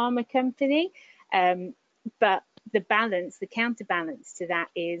the pharma company. But the counterbalance to that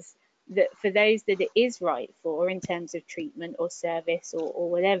is that for those that it is right for, in terms of treatment or service or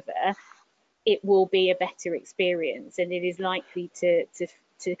whatever, it will be a better experience, and it is likely to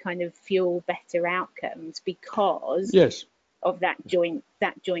kind of fuel better outcomes because of that joint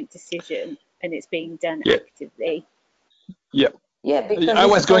decision, and it's being done actively. Because I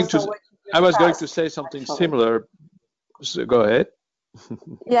was going to say something similar. So go ahead.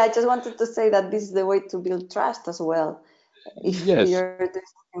 I just wanted to say that this is the way to build trust as well. If you're doing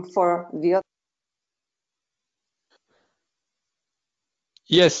something for the other.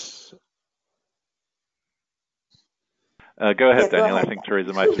 Yes. Go ahead, Daniel. I think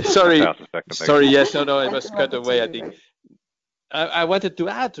Teresa might have Sorry. out a second. Sorry. Yes. No. I was cut away. I think. I wanted to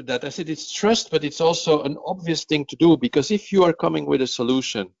add to that. I said it's trust, but it's also an obvious thing to do, because if you are coming with a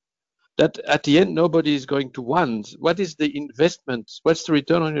solution that at the end nobody is going to want, what is the investment? What's the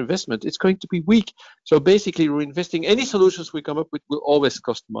return on investment? It's going to be weak. So basically, we're investing. Any solutions we come up with will always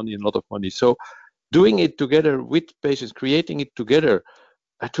cost money, and a lot of money. So doing it together with patients, creating it together,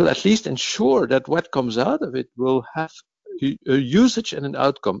 it will at least ensure that what comes out of it will have a usage and an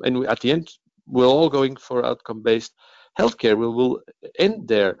outcome. And at the end, we're all going for outcome-based healthcare. Will end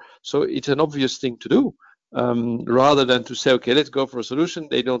there. So it's an obvious thing to do, rather than to say, okay, let's go for a solution.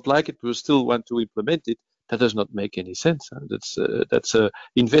 They don't like it. We'll still want to implement it. That does not make any sense. That's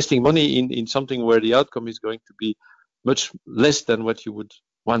investing money in something where the outcome is going to be much less than what you would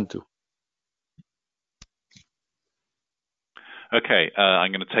want to. Okay,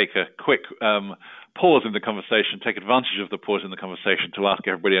 I'm going to take a quick pause in the conversation, take advantage of the pause in the conversation to ask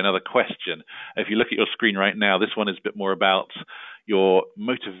everybody another question. If you look at your screen right now, this one is a bit more about your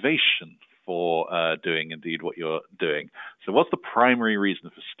motivation for doing indeed what you're doing. So what's the primary reason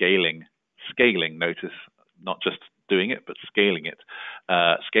for scaling scaling, notice, not just doing it, but scaling it,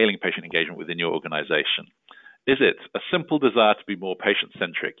 scaling patient engagement within your organization. Is it a simple desire to be more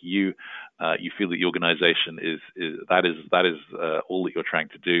patient-centric? You feel that the organization is all that you're trying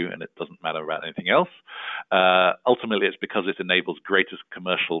to do, and it doesn't matter about anything else. Ultimately, it's because it enables greater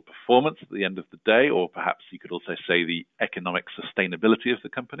commercial performance at the end of the day, or perhaps you could also say the economic sustainability of the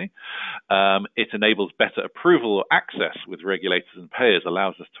company. It enables better approval or access with regulators and payers,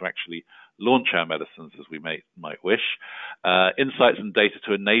 allows us to actually launch our medicines as we might wish. Insights and data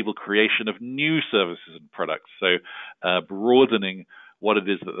to enable creation of new services and products. So broadening what it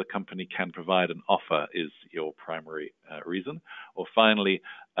is that the company can provide and offer is your primary reason. Or finally,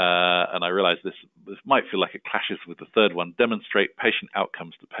 and I realize this might feel like it clashes with the third one, demonstrate patient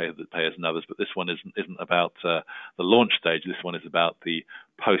outcomes to payers and others, but this one isn't about the launch stage. This one is about the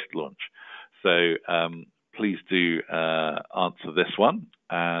post-launch. So please do answer this one,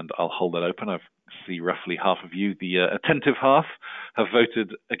 and I'll hold that open. I see roughly half of you, the attentive half, have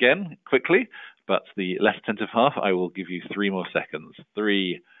voted again quickly, but the less attentive half, I will give you 3 more seconds.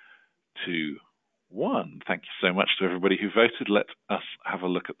 3, 2, 1. Thank you so much to everybody who voted. Let us have a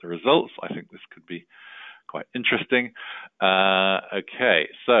look at the results. I think this could be quite interesting. Okay,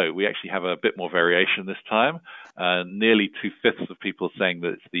 so we actually have a bit more variation this time. Nearly 2/5 of people saying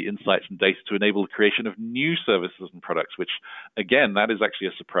that it's the insights and data to enable the creation of new services and products, which, again, that is actually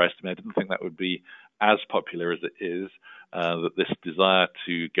a surprise to me. I didn't think that would be as popular as it is, that this desire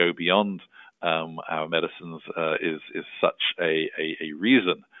to go beyond our medicines is such a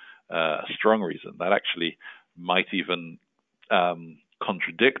reason, a strong reason, that actually might even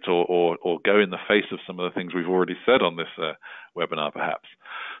contradict or go in the face of some of the things we've already said on this webinar, perhaps.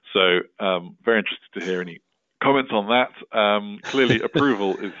 So very interested to hear any comments on that. Clearly,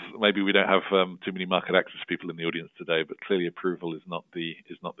 approval is, maybe we don't have too many market access people in the audience today, but clearly approval is not the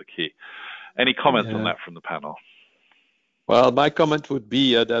key. Any comments on that from the panel? Well, my comment would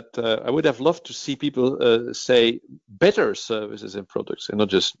be that I would have loved to see people say better services and products, and not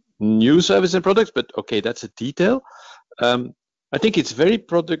just new services and products, but okay, that's a detail. I think it's very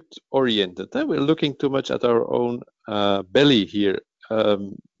product oriented. We're looking too much at our own belly here,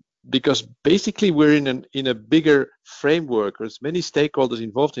 because basically we're in a bigger framework. There's many stakeholders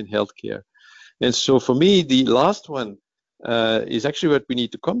involved in healthcare, and so for me, the last one is actually what we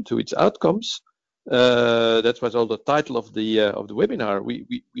need to come to. It's outcomes. That was all the title of the webinar.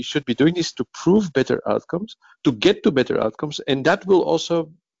 We should be doing this to prove better outcomes, to get to better outcomes, and that will also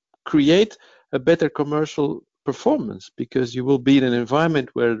create a better commercial performance, because you will be in an environment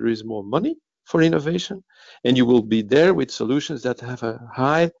where there is more money for innovation, and you will be there with solutions that have a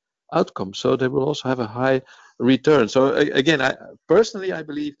high outcome, so they will also have a high return. So again, I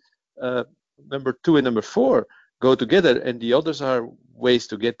believe number 2 and number 4 go together, and the others are ways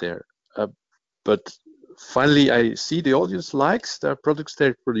to get there. But finally, I see the audience likes the products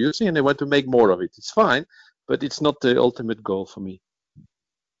they're producing, and they want to make more of it. It's fine, but it's not the ultimate goal for me.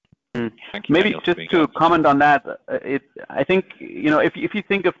 Maybe just to comment on that, I think, if you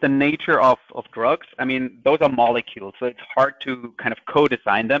think of the nature of drugs, I mean, those are molecules, so it's hard to kind of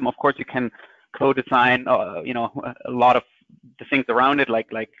co-design them. Of course, you can co-design, a lot of the things around it, like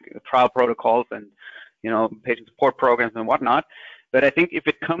trial protocols and, patient support programs and whatnot. But I think if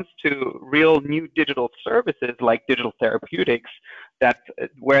it comes to real new digital services like digital therapeutics,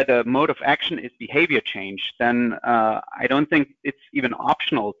 where the mode of action is behavior change, then I don't think it's even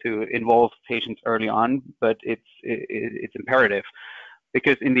optional to involve patients early on, but it's imperative.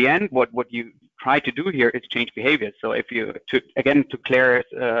 Because in the end, what you try to do here is change behavior. So if to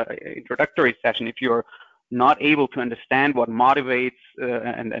Claire's introductory session, if you're not able to understand what motivates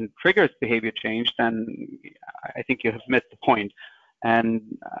and triggers behavior change, then I think you have missed the point.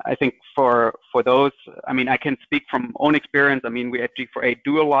 And I think for those, I mean, I can speak from own experience. I mean, we at G4A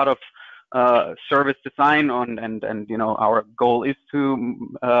do a lot of service design and our goal is to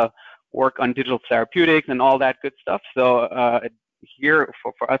work on digital therapeutics and all that good stuff. So here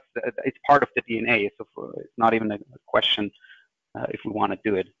for us, it's part of the DNA. So it's not even a question if we want to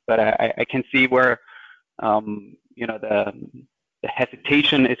do it. But I can see where the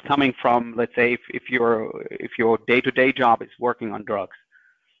hesitation is coming from, let's say, if your day-to-day job is working on drugs.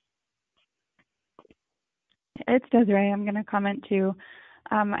 It's Desiree. I'm going to comment too.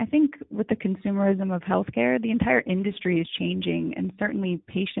 I think with the consumerism of healthcare, the entire industry is changing, and certainly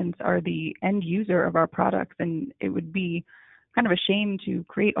patients are the end user of our products, and it would be kind of a shame to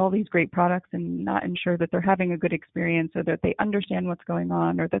create all these great products and not ensure that they're having a good experience, or that they understand what's going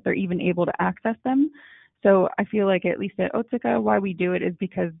on, or that they're even able to access them. So I feel like, at least at Otsuka, why we do it is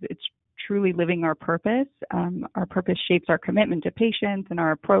because it's truly living our purpose. Our purpose shapes our commitment to patients and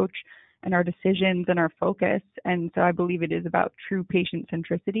our approach. and our decisions and our focus. And so I believe it is about true patient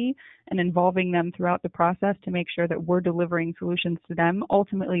centricity and involving them throughout the process to make sure that we're delivering solutions to them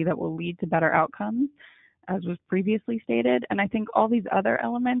ultimately that will lead to better outcomes, as was previously stated. And I think all these other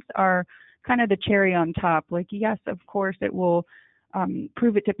elements are kind of the cherry on top. Like, yes, of course, it will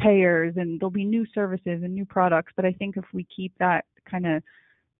prove it to payers and there'll be new services and new products. But I think if we keep that kind of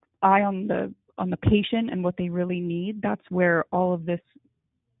eye on the patient and what they really need, that's where all of this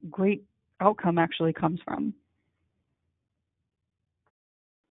great outcome actually comes from.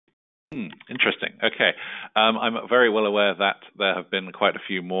 Interesting. Okay. I'm very well aware that there have been quite a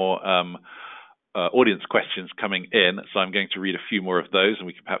few more audience questions coming in, so I'm going to read a few more of those, and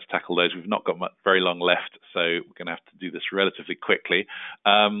we can perhaps tackle those. We've not got very long left, so we're going to have to do this relatively quickly.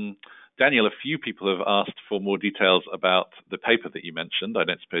 Daniel, a few people have asked for more details about the paper that you mentioned. I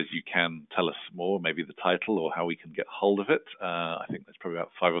don't suppose you can tell us more, maybe the title or how we can get hold of it. I think there's probably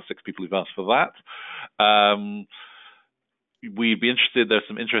about 5 or 6 people who've asked for that. We'd be interested. There's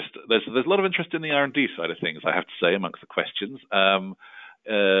some interest. There's a lot of interest in the R&D side of things, I have to say, amongst the questions.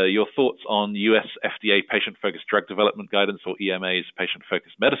 Your thoughts on US FDA patient-focused drug development guidance, or EMA's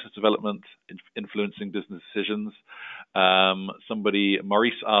patient-focused medicine development, influencing business decisions.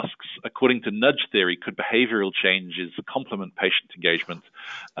 Maurice asks, according to nudge theory, could behavioral changes complement patient engagement,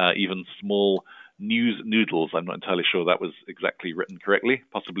 even small news noodles? I'm not entirely sure that was exactly written correctly,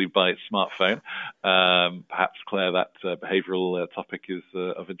 possibly by smartphone. Perhaps, Claire, that behavioral topic is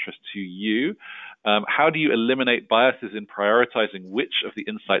of interest to you. How do you eliminate biases in prioritizing which of the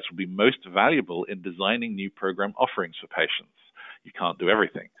insights will be most valuable in designing new program offerings for patients? You can't do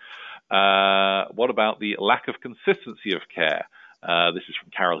everything. What about the lack of consistency of care? This is from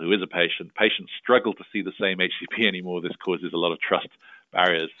Carol, who is a patient. Patients struggle to see the same HCP anymore. This causes a lot of trust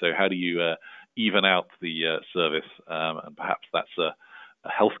barriers. So how do you even out the service? And perhaps that's a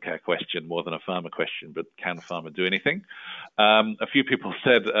healthcare question more than a pharma question, but can pharma do anything? A few people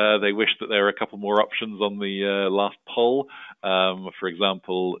said they wish that there were a couple more options on the last poll. For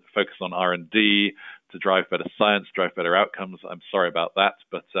example, focus on R&D to drive better science, drive better outcomes. I'm sorry about that,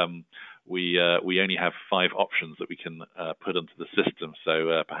 but we only have 5 options that we can put into the system.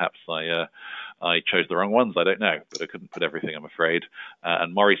 So perhaps I chose the wrong ones. I don't know, but I couldn't put everything, I'm afraid.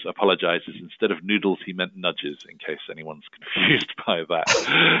 And Maurice apologizes. Instead of noodles, he meant nudges, in case anyone's confused by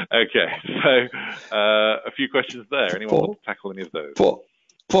that. Okay, so a few questions there. Anyone want to tackle any of those?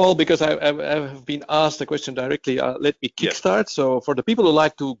 Paul, because I have been asked a question directly, let me kickstart. Yes. So for the people who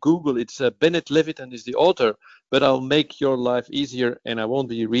like to Google, it's Bennett Levitan is the author, but I'll make your life easier and I won't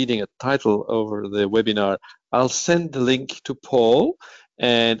be reading a title over the webinar. I'll send the link to Paul,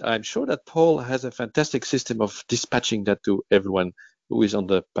 and I'm sure that Paul has a fantastic system of dispatching that to everyone who is on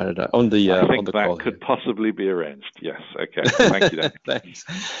the paradigm on the call. I think that could possibly be arranged. Yes. Okay. Thank you, Dan. Thanks.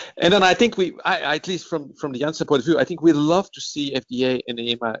 And then I think I at least from the answer point of view, I think we'd love to see FDA and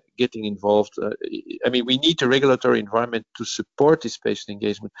EMA getting involved. I mean, we need a regulatory environment to support this patient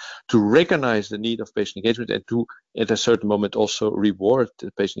engagement, to recognize the need of patient engagement, and to, at a certain moment, also reward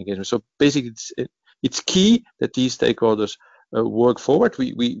the patient engagement. So basically, it's key that these stakeholders work forward.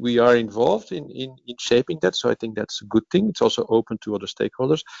 We are involved in shaping that, so I think that's a good thing. It's also open to other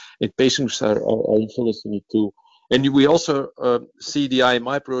stakeholders, and patients are also listening to. And we also see the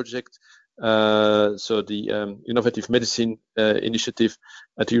IMI project, so the Innovative Medicine Initiative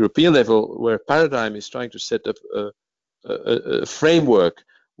at the European level, where Paradigm is trying to set up a framework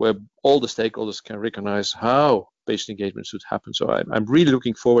where all the stakeholders can recognize how patient engagement should happen. So I'm really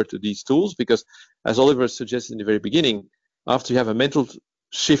looking forward to these tools, because, as Oliver suggested in the very beginning, after you have a mental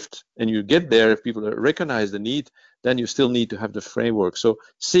shift and you get there, if people recognize the need, then you still need to have the framework. So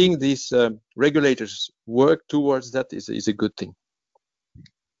seeing these regulators work towards that is a good thing.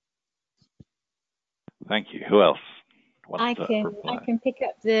 Thank you. Who else? I can pick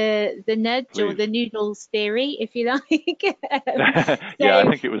up the nudge, please, or the noodles theory, if you like. Yeah, I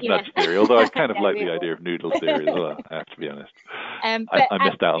think it was nudge theory, although I kind of like the idea of noodles theory as well, I have to be honest. I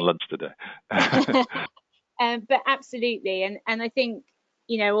missed out on lunch today. But absolutely, and I think,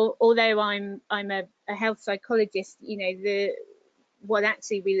 you know, although I'm a health psychologist, you know, what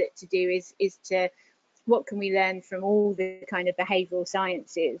actually we look to do is to what can we learn from all the kind of behavioural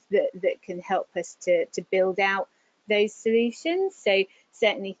sciences that can help us to build out those solutions. So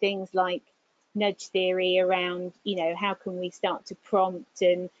certainly things like nudge theory around, you know, how can we start to prompt,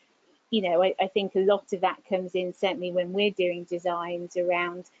 and you know, I think a lot of that comes in certainly when we're doing designs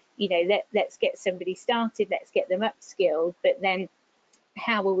around, you know, let's get somebody started, let's get them upskilled, but then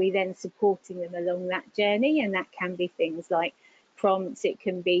how are we then supporting them along that journey? And that can be things like prompts, it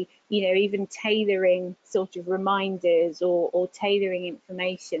can be, you know, even tailoring sort of reminders or tailoring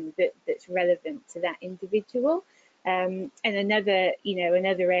information that's relevant to that individual. And another, you know,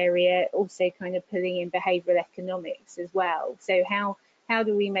 another area also kind of pulling in behavioural economics as well. So how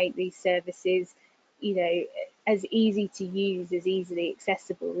do we make these services, you know, as easy to use, as easily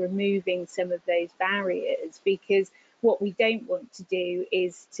accessible, removing some of those barriers? Because what we don't want to do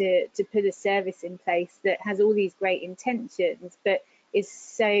is to put a service in place that has all these great intentions, but is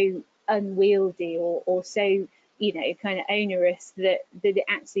so unwieldy or so, you know, kind of onerous that it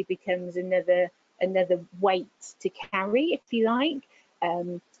actually becomes another weight to carry, if you like.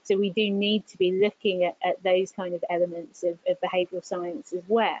 So we do need to be looking at those kind of elements of behavioural science as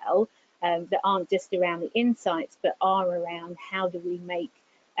well, that aren't just around the insights, but are around how do we make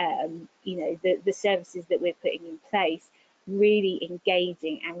you know, the services that we're putting in place really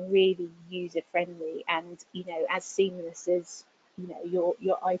engaging and really user friendly, and, you know, as seamless as, you know,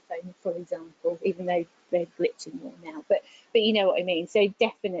 your iPhone, for example, even though they're glitching more now, but you know what I mean. So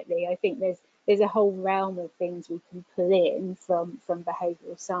definitely I think there's a whole realm of things we can pull in from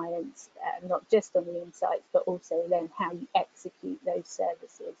behavioural science, not just on the insights, but also then how you execute those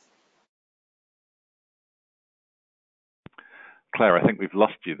services. Claire, I think we've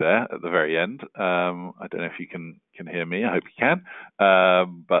lost you there at the very end. I don't know if you can hear me. I hope you can.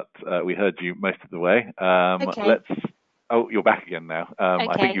 But we heard you most of the way. Okay. Oh, you're back again now. Okay.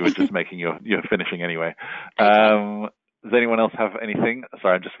 I think you were just making your finishing anyway. Okay. Does anyone else have anything?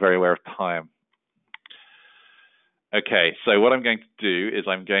 Sorry, I'm just very aware of time. Okay, so what I'm going to do is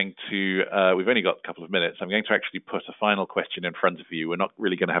we've only got a couple of minutes. I'm going to actually put a final question in front of you. We're not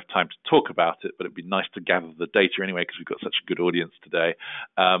really going to have time to talk about it, but it'd be nice to gather the data anyway, because we've got such a good audience today.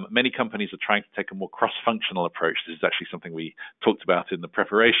 Many companies are trying to take a more cross-functional approach. This is actually something we talked about in the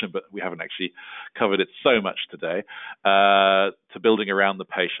preparation, but we haven't actually covered it so much today, to building around the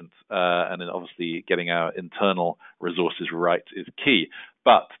patient. And then obviously getting our internal resources right is key.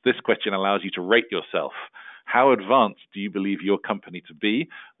 But this question allows you to rate yourself. How advanced do you believe your company to be?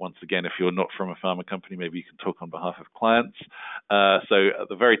 Once again, if you're not from a pharma company, maybe you can talk on behalf of clients. So at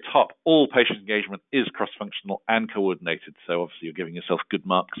the very top, all patient engagement is cross-functional and coordinated. So obviously you're giving yourself good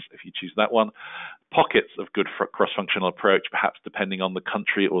marks if you choose that one. Pockets of good cross-functional approach, perhaps depending on the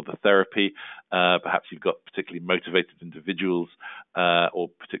country or the therapy. Perhaps you've got particularly motivated individuals or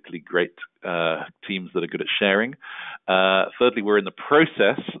particularly great teams that are good at sharing. Thirdly, we're in the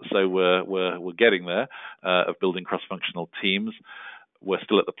process, so we're getting there, of building cross-functional teams. We're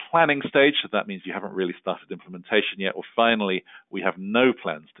still at the planning stage, so that means you haven't really started implementation yet. Or finally, we have no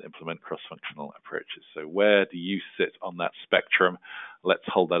plans to implement cross-functional approaches. So where do you sit on that spectrum? Let's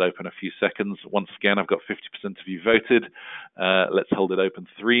hold that open a few seconds. Once again, I've got 50% of you voted. Let's hold it open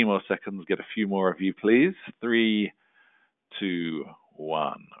 3 more seconds. Get a few more of you, please. 3, 2,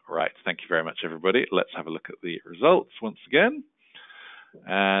 1. Right, thank you very much, everybody. Let's have a look at the results once again.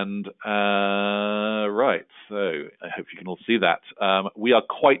 And right, so I hope you can all see that. We are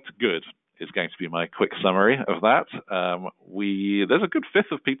quite good is going to be my quick summary of that. There's a good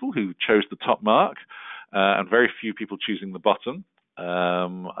fifth of people who chose the top mark, and very few people choosing the bottom.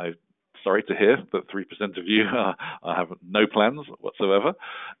 I'm sorry to hear that 3% of you have no plans whatsoever,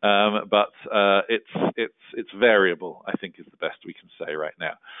 but it's variable, I think, is the best we can say right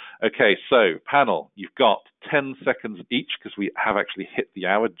now. Okay, so panel, you've got 10 seconds each, because we have actually hit the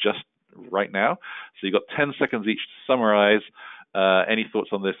hour just right now. So you've got 10 seconds each to summarize any thoughts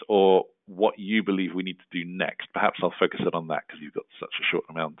on this or what you believe we need to do next. Perhaps I'll focus it on that because you've got such a short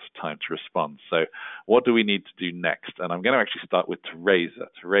amount of time to respond. So what do we need to do next? And I'm going to actually start with Teresa.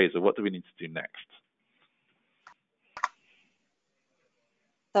 Teresa, what do we need to do next?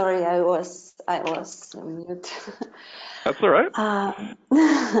 Sorry, I was mute. That's all right.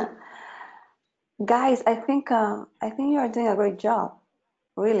 Guys, I think you are doing a great job,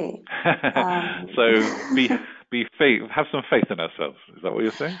 really. So have some faith in ourselves. Is that what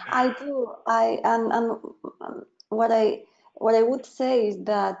you're saying? I do. And what I would say is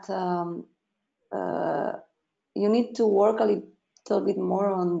that you need to work a little bit more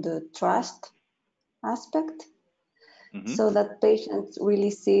on the trust aspect, so that patients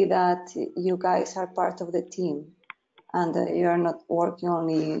really see that you guys are part of the team and you are not working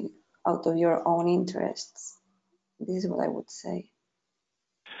only out of your own interests. This is what I would say.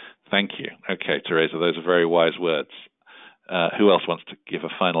 Thank you. Okay, Teresa, those are very wise words. Who else wants to give a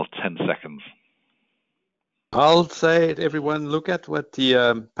final 10 seconds? I'll say, everyone, look at what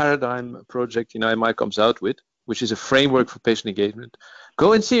the Paradigm project in IMI comes out with, which is a framework for patient engagement.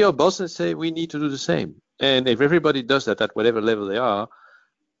 Go and see your boss and say, we need to do the same. And if everybody does that at whatever level they are,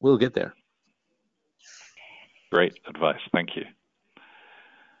 we'll get there. Great advice. Thank you.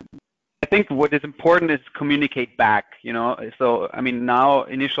 think what is important is communicate back, you know. So, I mean, now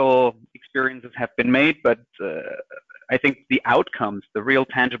initial experiences have been made, but I think the outcomes, the real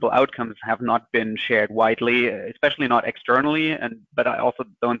tangible outcomes, have not been shared widely, especially not externally, but I also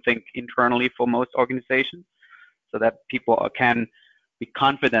don't think internally for most organizations, so that people can be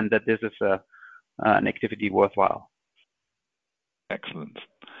confident that this is an activity worthwhile. Excellent.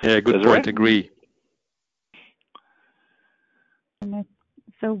 Yeah, good point. Agree.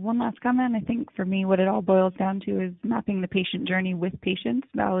 So one last comment. I think for me, what it all boils down to is mapping the patient journey with patients,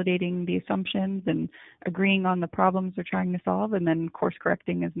 validating the assumptions and agreeing on the problems they're trying to solve, and then course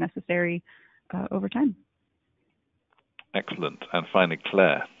correcting as necessary over time. Excellent. And finally,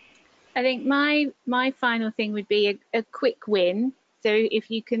 Claire. I think my final thing would be a quick win. So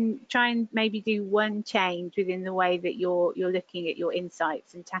if you can try and maybe do one change within the way that you're looking at your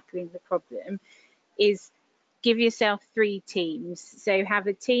insights and tackling the problem, is give yourself 3 teams. So have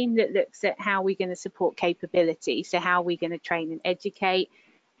a team that looks at how we're going to support capability. So how are we going to train and educate?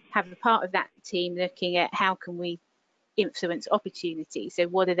 Have a part of that team looking at how can we influence opportunity. So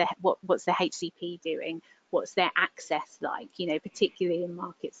what's the HCP doing? What's their access like? You know, particularly in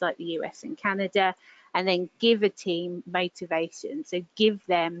markets like the US and Canada. And then give a team motivation. So give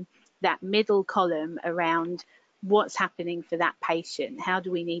them that middle column around what's happening for that patient. How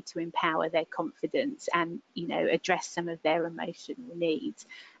do we need to empower their confidence and, you know, address some of their emotional needs?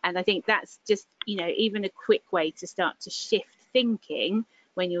 And I think that's just, you know, even a quick way to start to shift thinking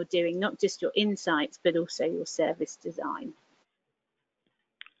when you're doing not just your insights, but also your service design.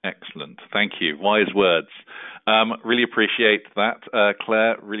 Excellent. Thank you. Wise words. Really appreciate that,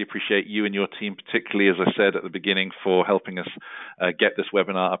 Claire. Really appreciate you and your team, particularly, as I said at the beginning, for helping us get this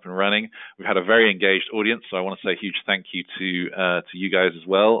webinar up and running. We've had a very engaged audience, so I want to say a huge thank you to you guys as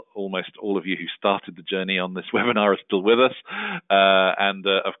well. Almost all of you who started the journey on this webinar are still with us. And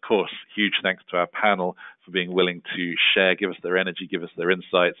of course, huge thanks to our panel for being willing to share, give us their energy, give us their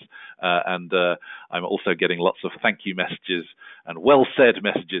insights. And I'm also getting lots of thank you messages and well-said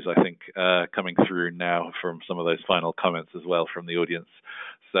messages, I think, coming through now from some of those final comments as well from the audience.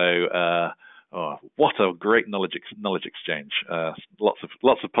 So what a great knowledge exchange. Lots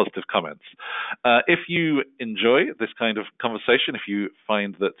of positive comments. If you enjoy this kind of conversation, if you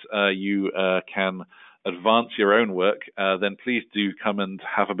find that you can advance your own work, then please do come and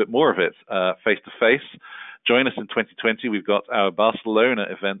have a bit more of it face-to-face. Join us in 2020. We've got our Barcelona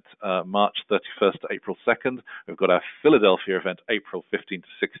event March 31st to April 2nd. We've got our Philadelphia event April 15 to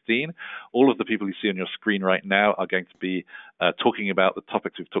 16. All of the people you see on your screen right now are going to be talking about the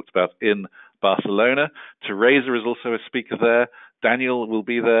topics we've talked about in Barcelona. Teresa is also a speaker there. Daniel will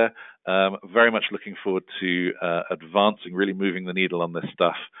be there. Very much looking forward to advancing, really moving the needle on this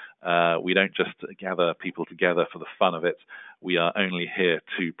stuff. We don't just gather people together for the fun of it. We are only here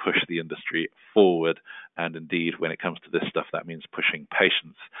to push the industry forward. And indeed, when it comes to this stuff, that means pushing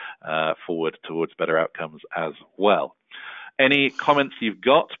patients forward towards better outcomes as well. Any comments you've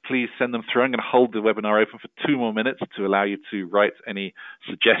got, please send them through. I'm going to hold the webinar open for 2 more minutes to allow you to write any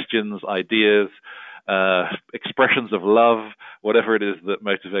suggestions, ideas, expressions of love, whatever it is that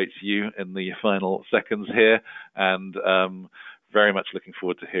motivates you in the final seconds here. And very much looking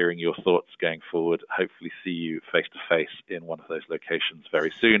forward to hearing your thoughts going forward. Hopefully see you face to face in one of those locations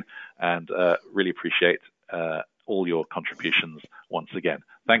very soon. And really appreciate all your contributions once again.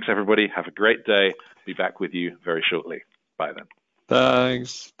 Thanks, everybody. Have a great day. Be back with you very shortly. Bye then.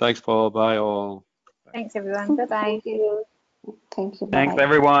 Thanks. Thanks, Paul. Bye all. Thanks, everyone. Bye-bye. Thank you. Thank you. Thanks, Bye.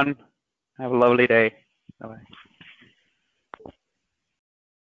 everyone. Have a lovely day. Bye-bye.